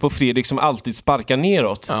Bettner, Filip och Fredrik som alltid sparkar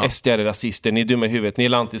neråt? Ja. SD är rasister, ni är dumma i huvudet, ni är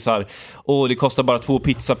lantisar. Det kostar bara 2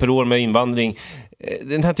 pizza per år med invandring.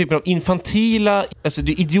 Den här typen av infantila, alltså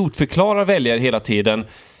du idiotförklarar väljare hela tiden.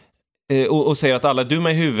 Och säger att alla är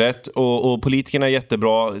dumma i huvudet och politikerna är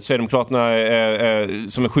jättebra, Sverigedemokraterna är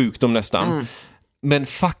som en sjukdom nästan. Men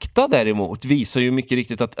fakta däremot visar ju mycket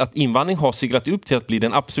riktigt att invandring har siglat upp till att bli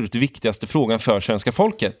den absolut viktigaste frågan för svenska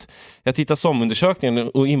folket. Jag tittar SOM-undersökningen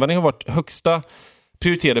och invandring har varit högsta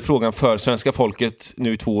prioriterade frågan för svenska folket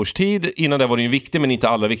nu i 2 års tid. Innan det var den ju viktig, men inte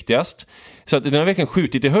allra viktigast. Så att den har verkligen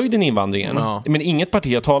skjutit i höjden invandringen. Ja. Men inget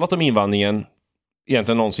parti har talat om invandringen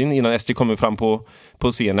egentligen någonsin innan SD kommer fram på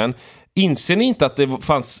scenen. Inser ni inte att det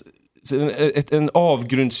fanns en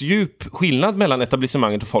avgrundsdjup skillnad mellan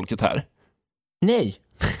etablissemanget och folket här? Nej.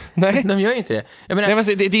 De gör ju inte det. Jag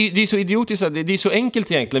menar... det är så idiotiskt, det är så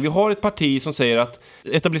enkelt egentligen. Vi har ett parti som säger att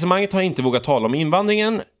etablissemanget har inte vågat tala om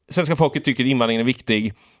invandringen. Svenska folket tycker att invandringen är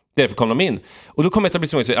viktig. Därför kom de in. Och då kommer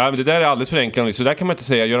etablissemanget och säger, men det där är alldeles förenklande. Så där kan man inte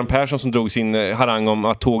säga. Göran Persson som drog sin harang om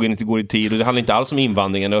att tågen inte går i tid. Och det handlar inte alls om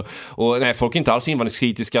invandringen. Och nej, folk är inte alls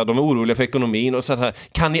invandringskritiska. De är oroliga för ekonomin. Och så här.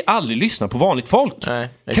 Kan ni aldrig lyssna på vanligt folk? Nej,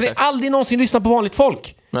 kan ni aldrig någonsin lyssna på vanligt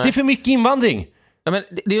folk? Nej. Det är för mycket invandring. Ja, men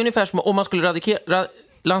det är ungefär som om man skulle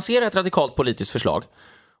lansera ett radikalt politiskt förslag.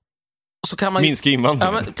 Så kan man minska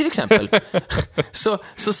invandringen. Ja, men, till exempel.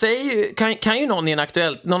 så säger kan ju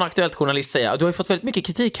någon aktuellt journalist säga, du har ju fått väldigt mycket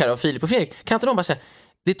kritik här av Filip och Fredrik. Kan inte de bara säga,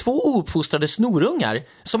 det är 2 ouppfostrade snorungar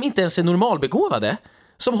som inte ens är normalbegåvade,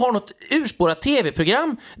 som har något urspårat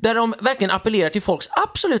tv-program där de verkligen appellerar till folks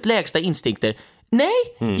absolut lägsta instinkter.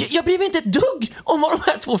 Nej, jag bryr mig inte ett dugg om vad de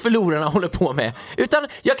här 2 förlorarna håller på med. Utan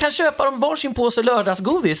jag kan köpa dem varsin påse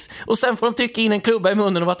lördagsgodis och sen får de trycka in en klubba i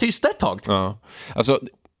munnen och vara tysta ett tag. Ja, alltså...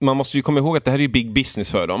 Man måste ju komma ihåg att det här är ju big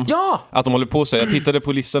business för dem. Ja! Att de håller på sig. Jag tittade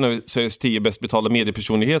på listan över Sveriges 10 bäst betalda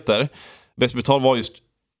mediepersonligheter. Bäst betald var just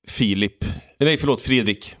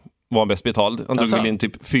Fredrik var bäst betald. Han drog väl in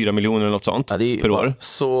typ 4 miljoner eller något sånt per år.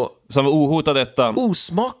 Så han var ohotad detta.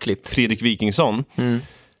 Osmakligt. Fredrik Wikingsson.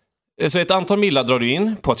 Så ett antal millar drar du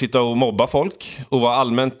in på att sitta och mobba folk och vara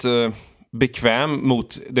allmänt... bekväm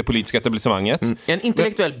mot det politiska etablissemanget. En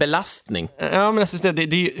intellektuell belastning. Ja, men alltså, det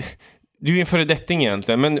är du är ju en föredetting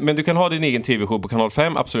egentligen, men du kan ha din egen tv-show på kanal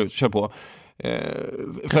 5, absolut, kör på.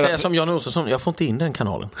 Jag säger som Jan Olsson, jag får inte in den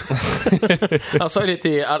kanalen. Han sa det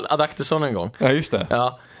till Adaktusson en gång. Ja, just det.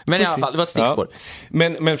 Ja. Men i alla fall, det var ett stickspår. Ja.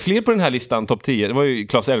 Men fler på den här listan, topp 10, det var ju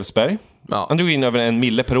Claes Elfsberg. Ja. Han drog in över 1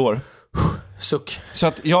 mille per år. Suck. Så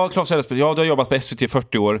att Claes Elfsberg, du har jobbat på SVT i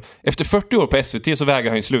 40 år. Efter 40 år på SVT så vägrar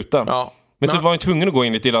han ju sluta. Ja. Men så var han tvungen att gå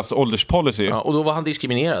in i deras ålderspolicy. Ja, och då var han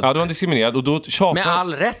diskriminerad. Ja, då var han diskriminerad. Och då med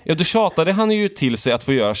all rätt. Ja, då tjatade han ju till sig att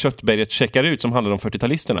få göra Köttberget checkar ut, som handlar om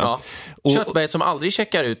 40-talisterna. Ja. Köttberget som aldrig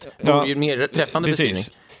checkar ut. Det är ju mer träffande beskrivning.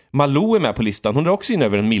 Malou är med på listan. Hon är också in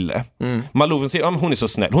över 1 mille. Malou säger, hon är så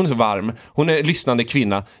snäll, hon är så varm. Hon är lyssnande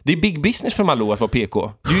kvinna. Det är big business för Malou att vara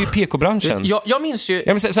PK. Du är ju i PK-branschen. Jag minns ju...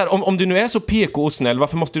 Jag vill säga, om du nu är så PK och snäll,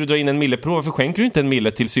 varför måste du dra in 1 mille på? Varför skänker du inte 1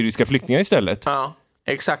 mille till syriska flyktingar istället? Ja,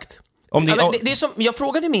 exakt. Om det, Det är som, jag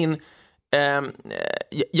frågade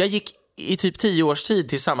jag gick i typ 10 års tid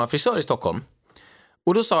till samma frisör i Stockholm.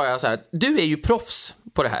 Och då sa jag så här, du är ju proffs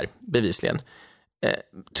på det här, bevisligen.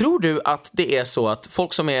 Tror du att det är så att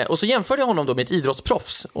folk som är... Och så jämförde jag honom då med ett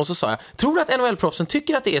idrottsproffs. Och så sa jag, tror du att NHL-proffsen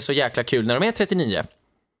tycker att det är så jäkla kul när de är 39?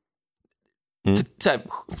 Så här,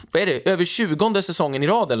 vad är det? Över 20:e säsongen i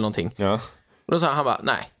rad eller någonting. ja. Och då sa han bara,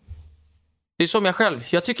 nej. Det är som jag själv.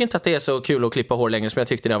 Jag tycker inte att det är så kul att klippa hår längre som jag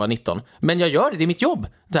tyckte när jag var 19. Men jag gör det, det är mitt jobb.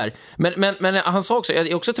 Där. Men han sa också, jag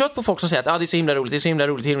är också trött på folk som säger att det är så himla roligt, det är så himla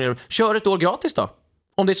roligt, himla roligt. Kör ett år gratis då.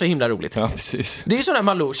 Om det är så himla roligt. Ja, precis. Det är ju sådär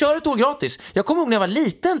Malou, kör ett år gratis. Jag kommer ihåg när jag var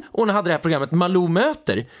liten och hon hade det här programmet Malou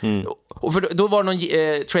möter. Och för då var det någon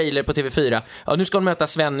trailer på TV4. Ja, nu ska hon möta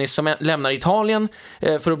Svennis som lämnar Italien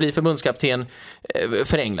för att bli förbundskapten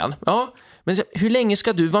för England. Ja, men hur länge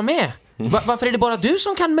ska du vara med? Varför är det bara du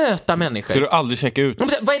som kan möta människor? Så du aldrig checka ut.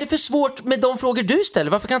 Vad är det för svårt med de frågor du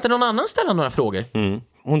ställer? Varför kan inte någon annan ställa några frågor?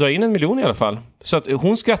 Hon drar in 1 miljon i alla fall. Så att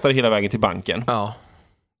hon skrattar hela vägen till banken. Ja.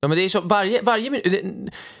 Ja, men det är så varje minut, är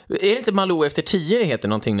det inte Malou efter 10 det heter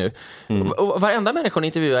någonting nu? Och varenda människa hon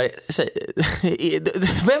intervjuar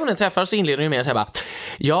vem hon än träffar så inleder hon med att säga bara,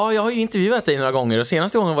 ja, jag har ju intervjuat dig några gånger och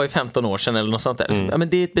senaste gången var ju 15 år sedan eller något sånt där. Ja, men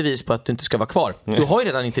det är ett bevis på att du inte ska vara kvar. Du har ju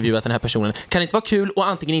redan intervjuat den här personen. Kan det inte vara kul att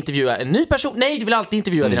antingen intervjua en ny person? Nej, du vill alltid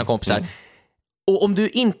intervjua dina kompisar. Och om du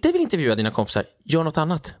inte vill intervjua dina kompisar, gör något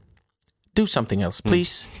annat. Do something else,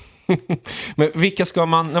 please. Men vilka ska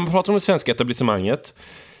man, när man pratar om det svenska etablissemanget,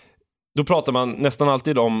 då pratar man nästan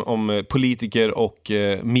alltid om politiker och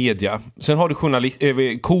media. Sen har du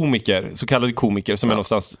komiker, så kallade komiker, som är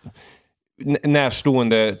någonstans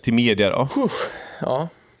närstående till media då. Ja.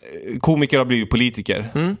 Komiker har blivit politiker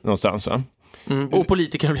någonstans, va? Och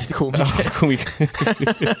politiker har blivit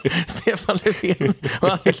komiker. Stefan Löfven.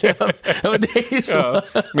 Ja, det är ju så. Ja,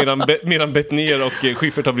 medan Bettner och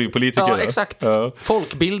Schyffert har blivit politiker. Ja, exakt. Ja.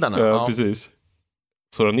 Folkbildarna. Ja, precis.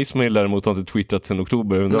 Soran Ismail däremot har inte twittrat sedan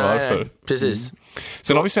oktober. Undrar varför. Precis.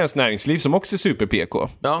 Sen har vi Svenskt Näringsliv som också är super-PK.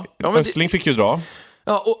 Ja, Östling fick ju dra.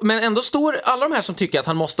 Ja, men ändå står alla de här som tycker att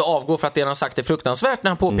han måste avgå för att det han har sagt är fruktansvärt,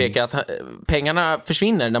 när han påpekar att pengarna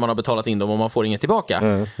försvinner när man har betalat in dem och man får inget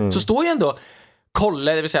tillbaka. Så står ju ändå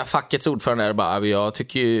Kolle, det vill säga fackets ordförande, där bara, jag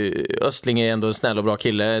tycker ju Östling är ändå en snäll och bra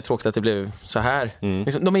kille. Tråkigt att det blev så här.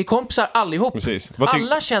 De är ju kompisar allihop. Precis.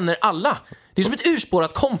 Alla känner alla. Det är som ett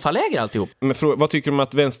urspårat komfaläger alltihop. Men vad tycker du om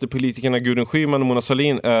att vänsterpolitikerna Gudrun Schyman och Mona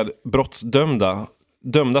Sahlin är brottsdömda?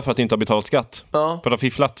 Dömda för att inte ha betalat skatt. För att ha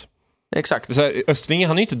fifflat. Exakt. Det är så här, Östling,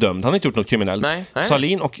 han är inte dömd. Han har inte gjort något kriminellt. Nej.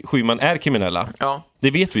 Sahlin och Schyman är kriminella. Ja.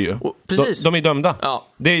 Det vet vi ju. Precis. De är dömda. Ja.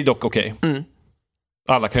 Det är dock okej.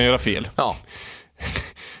 Alla kan göra fel. Ja.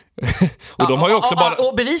 Och de har ju också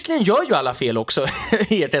och bevisligen gör ju alla fel också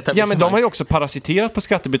i ert etablissemang. Ja, men de har ju också parasiterat på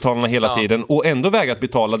skattebetalarna hela tiden och ändå vägrat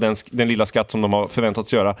betala den lilla skatt som de har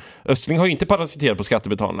förväntats göra. Östling har ju inte parasiterat på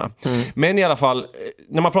skattebetalarna. Men i alla fall,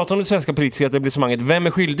 när man pratar om det svenska politiska etablissemanget, vem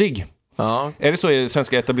är skyldig? Ja. Är det så i det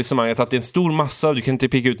svenska etablissemanget att det är en stor massa, du kan inte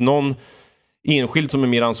peka ut någon enskild som är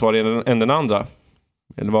mer ansvarig än den andra?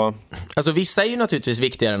 Eller vad? Alltså vissa är ju naturligtvis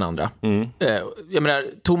viktigare än andra. Jag menar,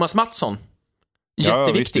 Thomas Mattsson,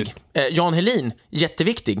 jätteviktig. Jan Helin,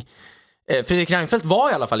 jätteviktig. Fredrik Reinfeldt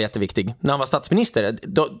var i alla fall jätteviktig när han var statsminister.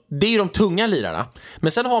 Det är ju de tunga lirarna.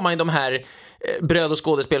 Men sen har man ju de här bröd- och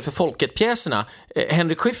skådespel för folket-pjäserna.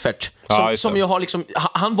 Henrik Schyffert, som ju har liksom,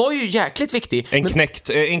 han var ju jäkligt viktig.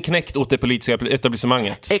 En knäckt åt det politiska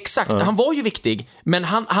etablissemanget. Exakt, han var ju viktig. Men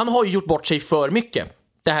han har ju gjort bort sig för mycket.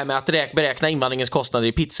 Det här med att beräkna invandringens kostnader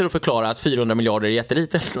i pizzor och förklara att 400 miljarder är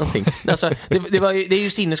jättelite eller någonting. Alltså, det är ju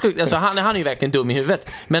sinnessjukt. Alltså, han är ju verkligen dum i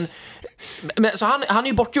huvudet. Men så han är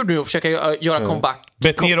ju bortgjord nu och försöker göra comeback.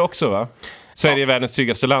 Bettner också, va? Sverige är världens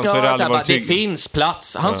tryggaste land. Ja, Sverige har aldrig varit det finns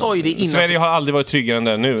plats. Han sa ju det innan. Sverige har aldrig varit tryggare än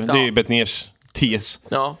det nu. Det är ju Bettners tes.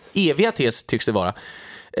 Ja, eviga tes tycks det vara.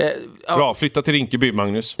 Bra, flytta till Rinkeby,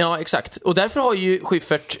 Magnus. Ja, exakt. Och därför har ju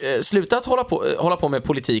Schyffert slutat hålla på med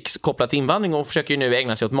politik kopplat till invandring och försöker ju nu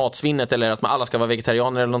ägna sig åt matsvinnet eller att alla ska vara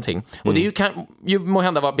vegetarianer eller någonting. Och det kan ju må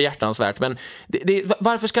hända vara behjärtansvärt, men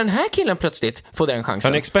varför ska den här killen plötsligt få den chansen?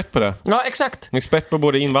 Han är expert på det. Ja, exakt. En expert på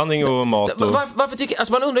både invandring och mat. Varför tycker,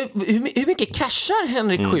 alltså man undrar hur mycket cashar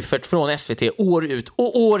Henrik Schyffert från SVT år ut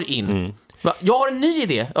och år in? Jag har en ny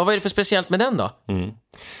idé. Vad är det för speciellt med den då?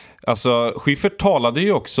 Alltså, Schyffert talade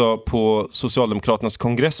ju också på Socialdemokraternas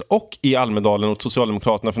kongress och i Almedalen åt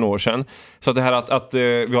Socialdemokraterna för några år sedan. Så att det här att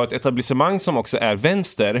vi har ett etablissemang som också är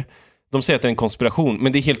vänster, de säger att det är en konspiration,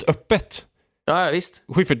 men det är helt öppet. Ja, visst.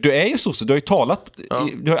 Schyffert, du är ju sosse, du har ju talat,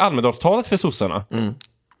 du har Almedalstalat för sossarna.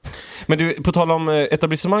 Men du, på tal om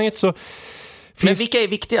etablissemanget så... Men vilka är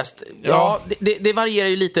viktigast? Ja, det varierar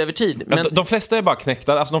ju lite över tid. Men... De flesta är bara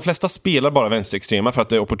knäckta. Alltså, de flesta spelar bara vänsterextrema för att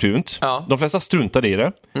det är opportunt. Ja. De flesta struntar i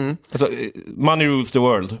det. Alltså, money rules the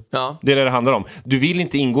world. Ja. Det är det handlar om. Du vill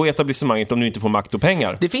inte ingå i etablissemanget om du inte får makt och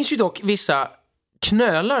pengar. Det finns ju dock vissa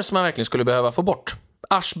knölar som man verkligen skulle behöva få bort.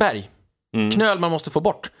 Aschberg. Knöl man måste få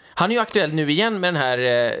bort. Han är ju aktuell nu igen med den här...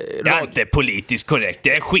 Det är inte politiskt korrekt, det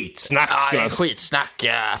är skitsnack. Ja, det är skitsnack.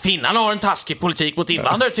 Finnarna har en taskig politik mot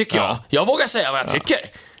invandrare, tycker jag. Jag vågar säga vad jag tycker.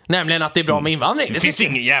 Nämligen att det är bra med invandring. Det finns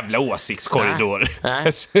ingen jävla åsiktskorridor.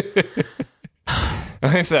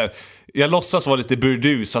 Nej. Jag låtsas vara lite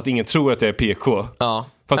burdus så att ingen tror att jag är PK. Ja.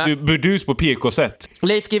 Fast du är burdus på PK-sätt.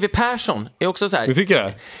 Leif GW Persson är också så här... Du tycker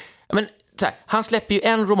det? Men, så här, han släpper ju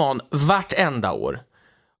en roman vartenda år.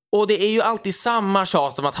 Och det är ju alltid samma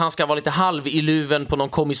tjat om att han ska vara lite halv i luven på någon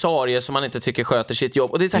kommissarie som man inte tycker sköter sitt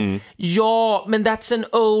jobb. Och det är så här, ja, men that's an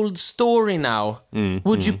old story now.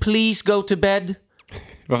 Would you please go to bed?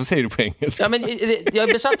 Varför säger du på engelska? Ja, men jag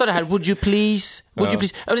är besatt av det här. Would you please? Would you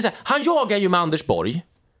please? Ja, det är så här, han jagar ju med Anders Borg.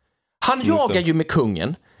 Han jagar ju med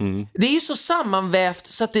kungen. Det är ju så sammanvävt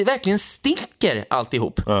så att det verkligen stinker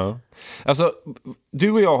alltihop. Ja. Alltså,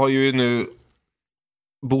 du och jag har ju nu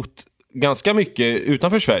bott ganska mycket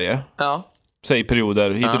utanför Sverige. Ja. Säg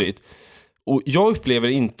perioder hit och dit. Och jag upplever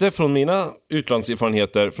inte från mina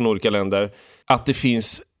utlandserfarenheter från olika länder att det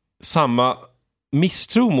finns samma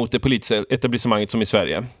misstro mot det politiska etablissemanget som i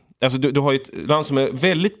Sverige. Alltså du har ett land som är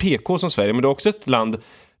väldigt PK som Sverige, men det är också ett land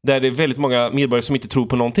där det är väldigt många medborgare som inte tror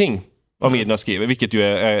på någonting av medierna skriver, vilket ju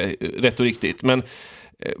är rätt och riktigt. Men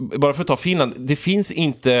bara för att ta Finland, det finns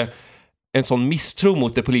inte en sån misstro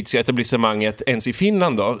mot det politiska etablissemanget ens i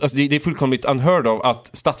Finland då. Alltså det är fullkomligt unheard of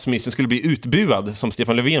att statsministern skulle bli utbuad som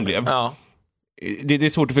Stefan Löfven blev. Ja. Det är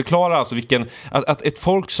svårt att förklara alltså att ett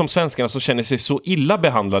folk som svenskarna som känner sig så illa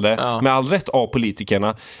behandlade med all rätt av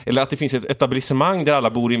politikerna, eller att det finns ett etablissemang där alla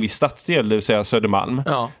bor i en viss stadsdel, det vill säga Södermalm.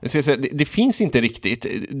 Ja. Det finns inte riktigt.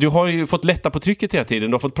 Du har ju fått lätta på trycket hela tiden,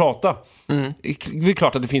 du har fått prata. Det är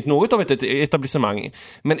klart att det finns något av ett etablissemang,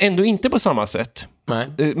 men ändå inte på samma sätt.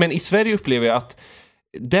 Nej. Men i Sverige upplever jag att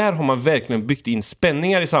där har man verkligen byggt in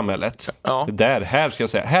spänningar i samhället. Ja.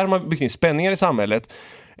 Här har man byggt in spänningar i samhället.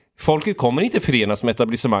 Folket kommer inte förenas med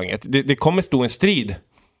etablissemanget. Det kommer stå en strid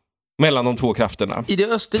mellan de två krafterna.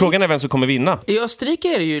 Frågan är vem som kommer vinna. I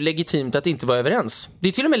Österrike är det ju legitimt att inte vara överens. Det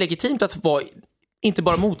är till och med legitimt att vara inte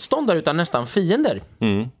bara motståndare utan nästan fiender.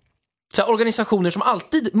 Så här, organisationer som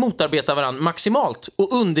alltid motarbetar varandra maximalt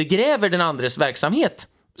och undergräver den andres verksamhet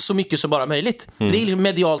så mycket som bara möjligt. Det är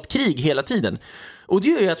medialt krig hela tiden. Och det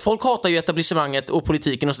gör ju att folk hatar ju etablissemanget och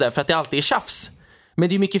politiken och sådär för att det alltid är tjafs. Men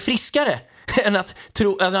det är mycket friskare än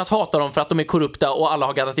att hata dem för att de är korrupta och alla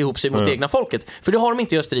har gaddat ihop sig mot egna folket. För det har de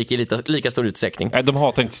inte i Österrike i lika stor utsträckning. Nej, de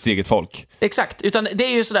hatar inte sitt eget folk. Exakt, utan det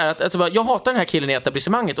är ju sådär att alltså, jag hatar den här killen i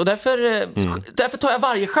etablissemanget och därför tar jag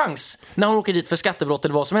varje chans när hon åker dit för skattebrott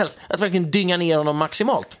eller vad som helst att verkligen dynga ner honom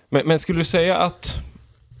maximalt. Men skulle du säga att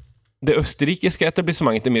det österrikiska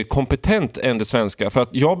etablissemanget är mer kompetent än det svenska? För att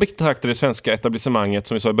jag betraktar det svenska etablissemanget,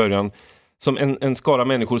 som vi sa i början, som en skara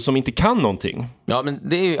människor som inte kan någonting. Ja, men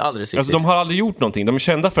det är ju alldeles riktigt. Alltså de har aldrig gjort någonting. De är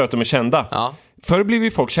kända för att de är kända. Ja. Förr blev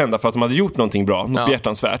ju folk kända för att de hade gjort någonting bra, något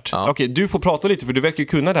behjärtansvärt. Ja. Okej, du får prata lite för du verkar ju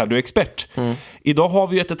kunna det här, du är expert. Idag har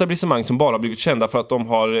vi ett etablissemang som bara blivit kända för att de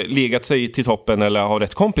har legat sig till toppen eller har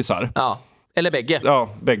rätt kompisar. Ja, eller bägge. Ja,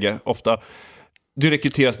 bägge, ofta. Du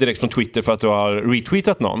rekryteras direkt från Twitter för att du har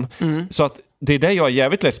retweetat någon. Så att det är där jag är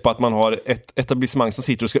jävligt less på, att man har ett etablissemang som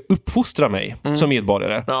sitter och ska uppfostra mig som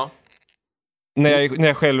medborgare. Ja. När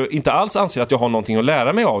jag själv inte alls anser att jag har någonting att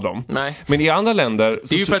lära mig av dem. Nej. Men i andra länder...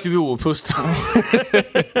 Det är ju för att du är ouppfostrad.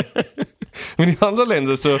 Men i andra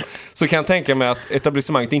länder så kan jag tänka mig att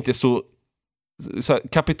etablissemanget inte är så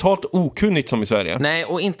kapitalt okunnigt som i Sverige. Nej,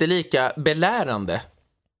 och inte lika belärande.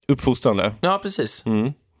 Uppfostrande. Ja, precis.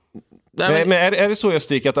 Men är det så i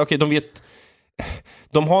Österrike att okej,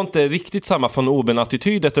 de har inte riktigt samma von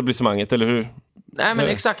oben-attityd, etablissemanget, eller hur? Nej, men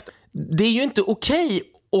exakt. Det är ju inte okej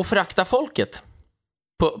att förakta folket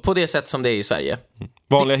på det sätt som det är i Sverige.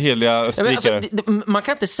 Vanliga heliga österrikare. Alltså, man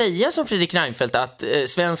kan inte säga som Fredrik Reinfeldt att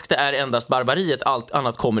svenskt är endast barbariet, allt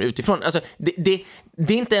annat kommer utifrån. Alltså, det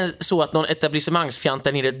är inte så att någon etablissemangsfjant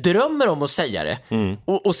där nere drömmer om att säga det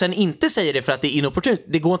och sen inte säger det för att det är inopportunt.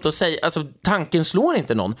 Det går inte att säga, alltså tanken slår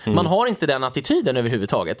inte någon. Man har inte den attityden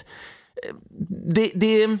överhuvudtaget.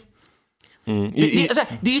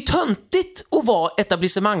 Det är ju töntigt att vara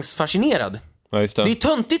etablissemangsfascinerad. Ja, just det. Det är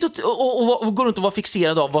töntigt att gå runt och vara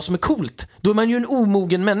fixerad av vad som är coolt. Då är man ju en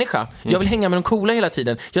omogen människa. Jag vill hänga med de coola hela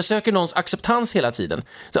tiden. Jag söker någons acceptans hela tiden.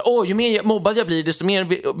 Så, ju mer mobbad jag blir, desto mer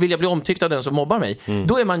vill jag bli omtyckt av den som mobbar mig.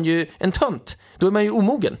 Då är man ju en tönt. Då är man ju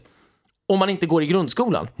omogen. Om man inte går i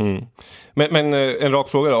grundskolan. Men en rak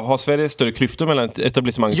fråga då. Har Sverige större klyftor mellan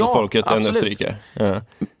etablissemanget och folket absolut. än Österrike? Ja.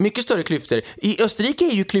 Mycket större klyftor. I Österrike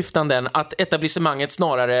är ju klyftan den att etablissemanget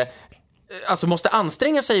snarare måste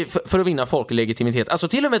anstränga sig för att vinna folklig legitimitet. Alltså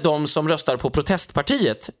till och med de som röstar på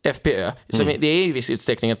protestpartiet FPÖ, som det är i viss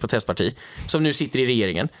utsträckning ett protestparti, som nu sitter i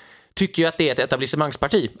regeringen, tycker ju att det är ett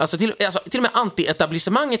etablissemangsparti. Alltså till och med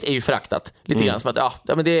anti-etablissemanget är ju föraktat lite grann. Som att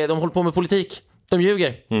de håller på med politik. De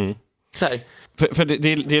ljuger. Så här. För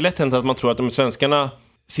det är lätt hänt att man tror att de svenskarna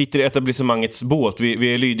sitter i etablissemangets båt.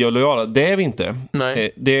 Vi är lydiga och lojala. Det är vi inte.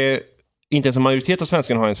 Nej. Det är inte ens en majoritet av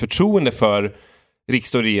svenskarna har ens förtroende för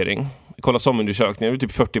riksdag och regering. Kolla SOM-undersökningar, det är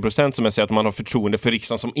typ 40% som säger att man har förtroende för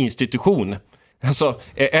riksdagen som institution. Alltså,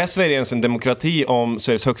 är Sverige ens en demokrati om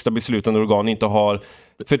Sveriges högsta beslutande organ inte har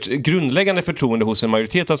grundläggande förtroende hos en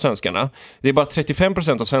majoritet av svenskarna? Det är bara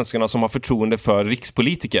 35% av svenskarna som har förtroende för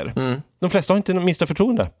rikspolitiker. De flesta har inte minsta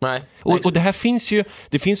förtroende. Nej. Och det här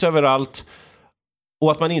finns överallt.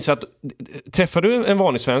 Och att man inser att träffar du en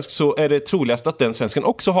vanlig svensk så är det troligast att den svensken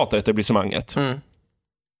också hatar etablissemanget.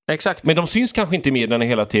 Exakt. Men de syns kanske inte i medierna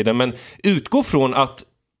hela tiden, men utgå från att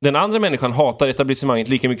den andra människan hatar etablissemanget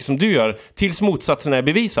lika mycket som du gör tills motsatsen är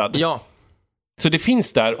bevisad. Ja. Så det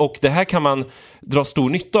finns där och det här kan man dra stor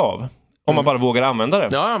nytta av om man bara vågar använda det.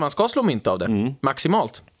 Ja, man ska slå mynt av det.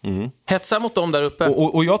 Maximalt. Hetsa mot dem där uppe.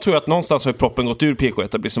 Och jag tror att någonstans har proppen gått ur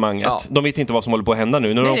PK-etablissemanget. Ja. De vet inte vad som håller på att hända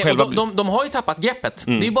nu. De har ju tappat greppet.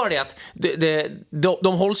 Det är ju bara det att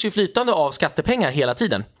de hålls ju flytande av skattepengar hela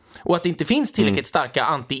tiden. Och att det inte finns tillräckligt starka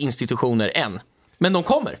anti-institutioner än. Men de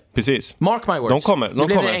kommer. Precis. Mark my words. De kommer. Nu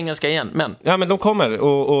blir det engelska igen, men... Ja, men de kommer.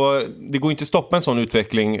 Och det går inte att stoppa en sån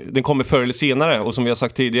utveckling. Den kommer förr eller senare. Och som vi har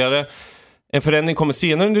sagt tidigare, en förändring kommer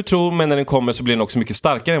senare än du tror, men när den kommer så blir den också mycket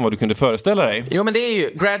starkare än vad du kunde föreställa dig. Jo, men det är ju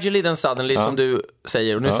gradually then suddenly, som du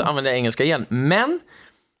säger. Och nu så använder jag engelska igen. Men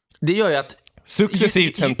det gör ju att...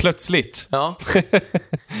 Successivt sen plötsligt. Ja.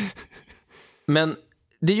 Men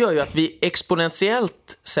det gör ju att vi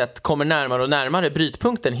exponentiellt sett kommer närmare och närmare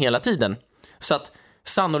brytpunkten hela tiden. Så att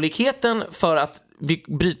sannolikheten för att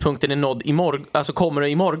brytpunkten är nådd kommer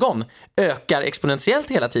imorgon ökar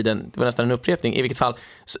exponentiellt hela tiden. Det var nästan en upprepning i vilket fall.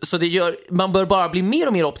 Så det gör, man bör bara bli mer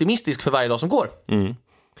och mer optimistisk för varje dag som går.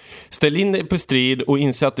 Ställ in dig på strid och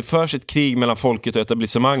inse att det förs ett krig mellan folket och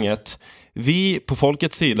etablissemanget. Vi på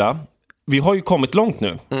folkets sida, vi har ju kommit långt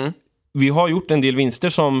nu. Vi har gjort en del vinster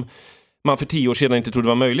som man för 10 år sedan inte trodde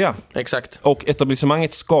var möjliga. Exakt. Och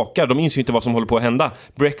etablissemanget skakar. De inser ju inte vad som håller på att hända.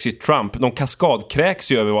 Brexit, Trump, de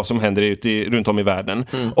kaskadkräks ju över vad som händer runt om i världen.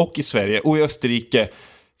 Och i Sverige, och i Österrike,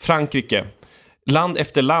 Frankrike. Land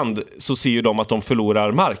efter land så ser ju de att de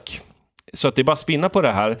förlorar mark. Så att det är bara att spinna på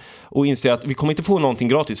det här och inse att vi kommer inte få någonting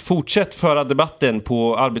gratis. Fortsätt föra debatten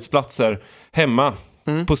på arbetsplatser, hemma,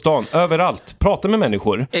 på stan, överallt. Prata med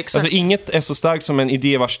människor. Exakt. Alltså inget är så starkt som en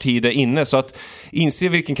idé vars tid är inne. Så att inse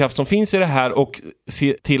vilken kraft som finns i det här och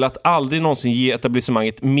se till att aldrig någonsin ge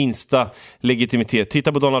etablissemanget minsta legitimitet.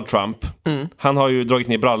 Titta på Donald Trump. Han har ju dragit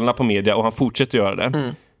ner brallorna på media och han fortsätter göra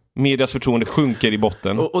det. Medias förtroende sjunker i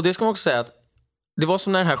botten. Och det ska man också säga att det var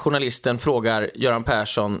som när den här journalisten frågar Göran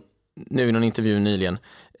Persson nu i någon intervju nyligen.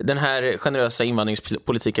 Den här generösa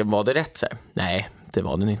invandringspolitiken, var det rätt? Så här, nej, det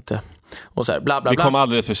var den inte. Och så här, bla bla bla. Vi kom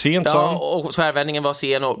alldeles för sent, sa han. Och svärvändningen var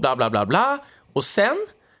sen och bla bla bla bla. Och sen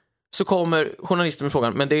så kommer journalisten med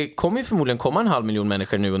frågan, men det kommer ju förmodligen komma 500 000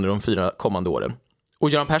 människor nu under de 4 kommande åren. Och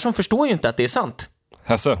Göran Persson förstår ju inte att det är sant.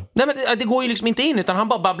 Alltså. Nej, men det går ju liksom inte in, utan han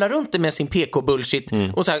bara babblar runt det med sin PK-bullshit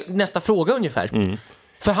och så här, nästa fråga ungefär.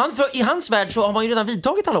 För i hans värld så har man ju redan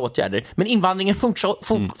vidtagit alla åtgärder. Men invandringen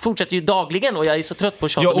fortsätter ju dagligen. Och jag är så trött på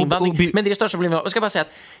tjat om invandring. Men det är det största problemet. Jag ska bara säga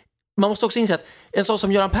att man måste också inse att en sån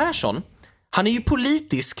som Göran Persson, han är ju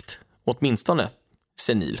politiskt åtminstone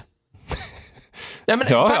senil. Ja, men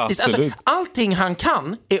faktiskt, alltså, allting han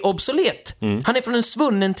kan är obsolet. Han är från en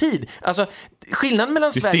svunnen tid. Alltså, skillnaden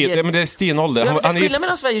mellan Sverige... men det är stenålder. Skillnaden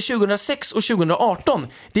mellan Sverige 2006 och 2018,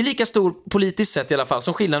 det är lika stor politiskt sett i alla fall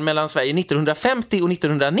som skillnaden mellan Sverige 1950 och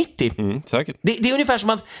 1990. Säkert. Det är ungefär som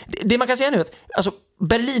att... Det man kan säga nu är att alltså,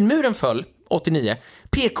 Berlinmuren föll 89.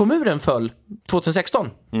 PK-muren föll 2016.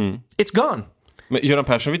 It's gone. Men Göran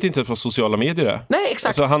Persson vet inte vad sociala medier är. Nej,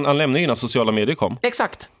 exakt. Alltså, han lämnade innan sociala medier kom.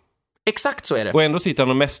 Exakt så är det. Och ändå sitter han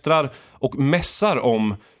och mästrar och mässar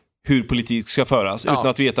om hur politik ska föras utan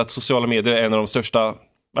att veta att sociala medier är en av de största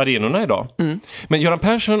arenorna idag. Men Göran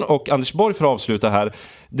Persson och Anders Borg, för att avsluta här,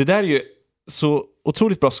 det där är ju så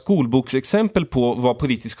otroligt bra skolboksexempel på vad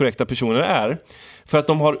politiskt korrekta personer är. För att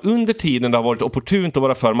de har under tiden det har varit opportunt att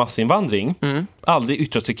vara för massinvandring aldrig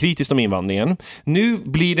yttrat sig kritiskt om invandringen. Nu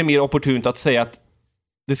blir det mer opportunt att säga att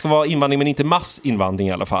det ska vara invandring men inte massinvandring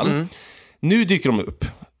i alla fall. Nu dyker de upp.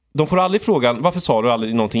 De får aldrig frågan, varför sa du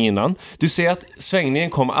aldrig någonting innan? Du säger att svängningen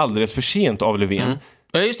kom alldeles för sent av Löfven.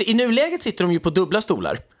 Ja, just det. I nuläget sitter de ju på dubbla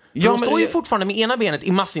stolar. För de står ju fortfarande med ena benet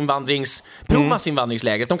i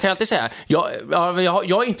pro-massinvandringsläget. De kan ju alltid säga,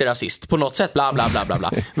 jag är inte rasist på något sätt, bla bla bla bla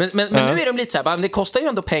bla. Men nu är de lite så här, det kostar ju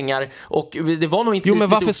ändå pengar och det var nog inte... Jo, men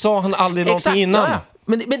varför sa han aldrig någonting innan? Ja.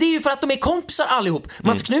 Men det är ju för att de är kompisar allihop.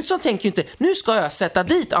 Mats Knutsson tänker ju inte, nu ska jag sätta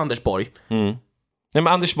dit Anders Borg. Nej, men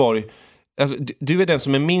Anders Borg, alltså, du är den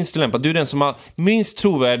som är minst lämpad. Du är den som har minst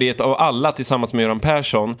trovärdighet av alla tillsammans med Göran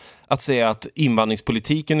Persson att säga att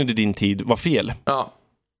invandringspolitiken under din tid var fel. Ja.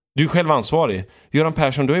 Du är själv ansvarig. Göran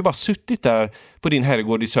Persson, du har ju bara suttit där på din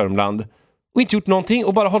herrgård i Sörmland och inte gjort någonting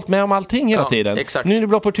och bara hållit med om allting hela tiden. Exakt. Nu är det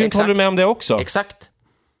bra opportunt, håller du med om det också. Exakt.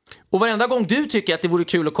 Och varenda gång du tycker att det vore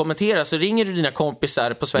kul att kommentera så ringer du dina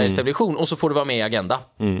kompisar på Sveriges Television och så får du vara med i Agenda.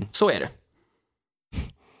 Så är det.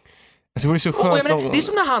 Alltså, det, så skönt det är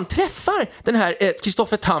som när han träffar den här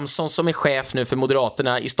Kristoffer Tamsson som är chef nu för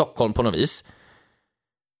Moderaterna i Stockholm på något vis.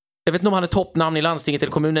 Jag vet inte om han är toppnamn i landstinget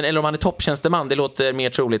eller kommunen eller om han är topptjänsteman. Det låter mer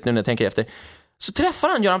troligt nu när jag tänker efter. Så träffar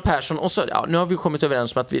han Göran Persson och så, nu har vi kommit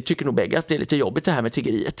överens om att vi tycker nog bägge att det är lite jobbigt det här med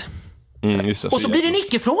tiggeriet. Just det, och så blir det en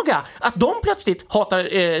icke-fråga att de plötsligt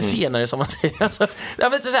hatar zigenare som man säger. Alltså, jag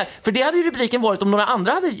vet inte, så här, för det hade ju rubriken varit om några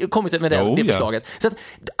andra hade kommit med det förslaget. Så att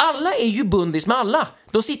alla är ju bundis med alla.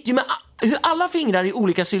 De sitter ju med alla fingrar i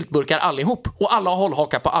olika syltburkar allihop och alla har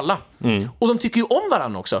hållhaka på alla. Och de tycker ju om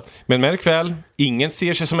varandra också. Men märk väl, ingen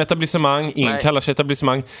ser sig som etablissemang, ingen kallar sig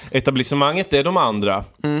etablissemang. Etablissemanget är de andra.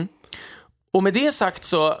 Och med det sagt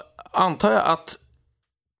så antar jag att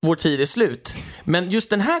vår tid är slut. Men just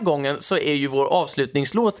den här gången så är ju vår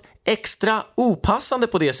avslutningslåt extra opassande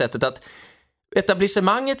på det sättet att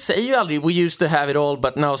etablissemanget säger ju aldrig "We used to have it all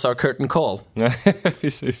but now's our curtain call".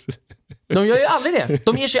 Precis. De gör ju aldrig det.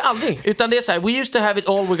 De ger sig aldrig. Utan det är så här, "We used to have it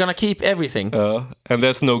all, we're gonna keep everything". And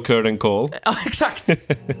there's no curtain call. Ja, exakt.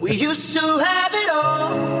 We used to have it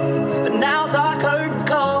all, but now's our curtain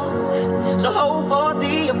call. So hold for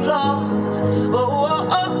the applause. Oh, oh,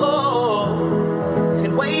 oh, oh.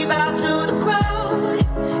 And wave out to the crowd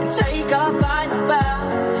and take our final bow.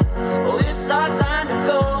 Oh, it's our time to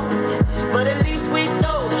go, but at least we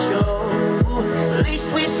stole the show. At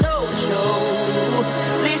least we stole the show.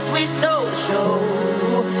 At least we stole the show.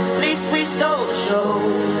 At least we stole the show.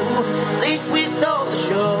 At least we stole the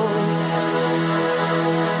show.